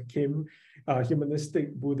ideas came,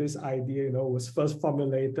 humanistic Buddhist idea was first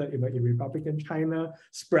formulated in Republican China,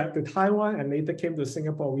 spread to Taiwan, and later came to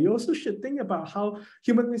Singapore. We also should think about how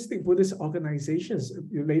humanistic Buddhist organizations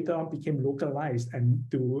later on became localized and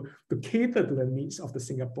to cater to the needs of the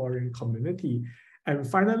Singaporean community. And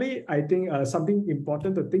finally, I think something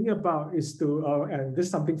important to think about is and this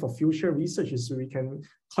is something for future research, is we can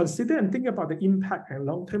consider and think about the impact and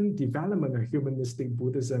long-term development of humanistic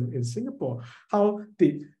Buddhism in Singapore, how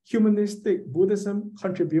the humanistic Buddhism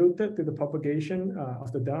contributed to the propagation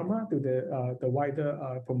of the Dharma, to the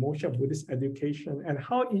wider promotion of Buddhist education, and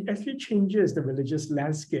how it actually changes the religious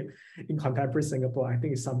landscape in contemporary Singapore. I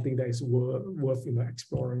think it's something that is worth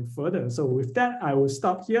exploring further. So with that, I will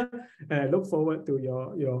stop here, and I look forward to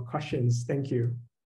your questions. Thank you.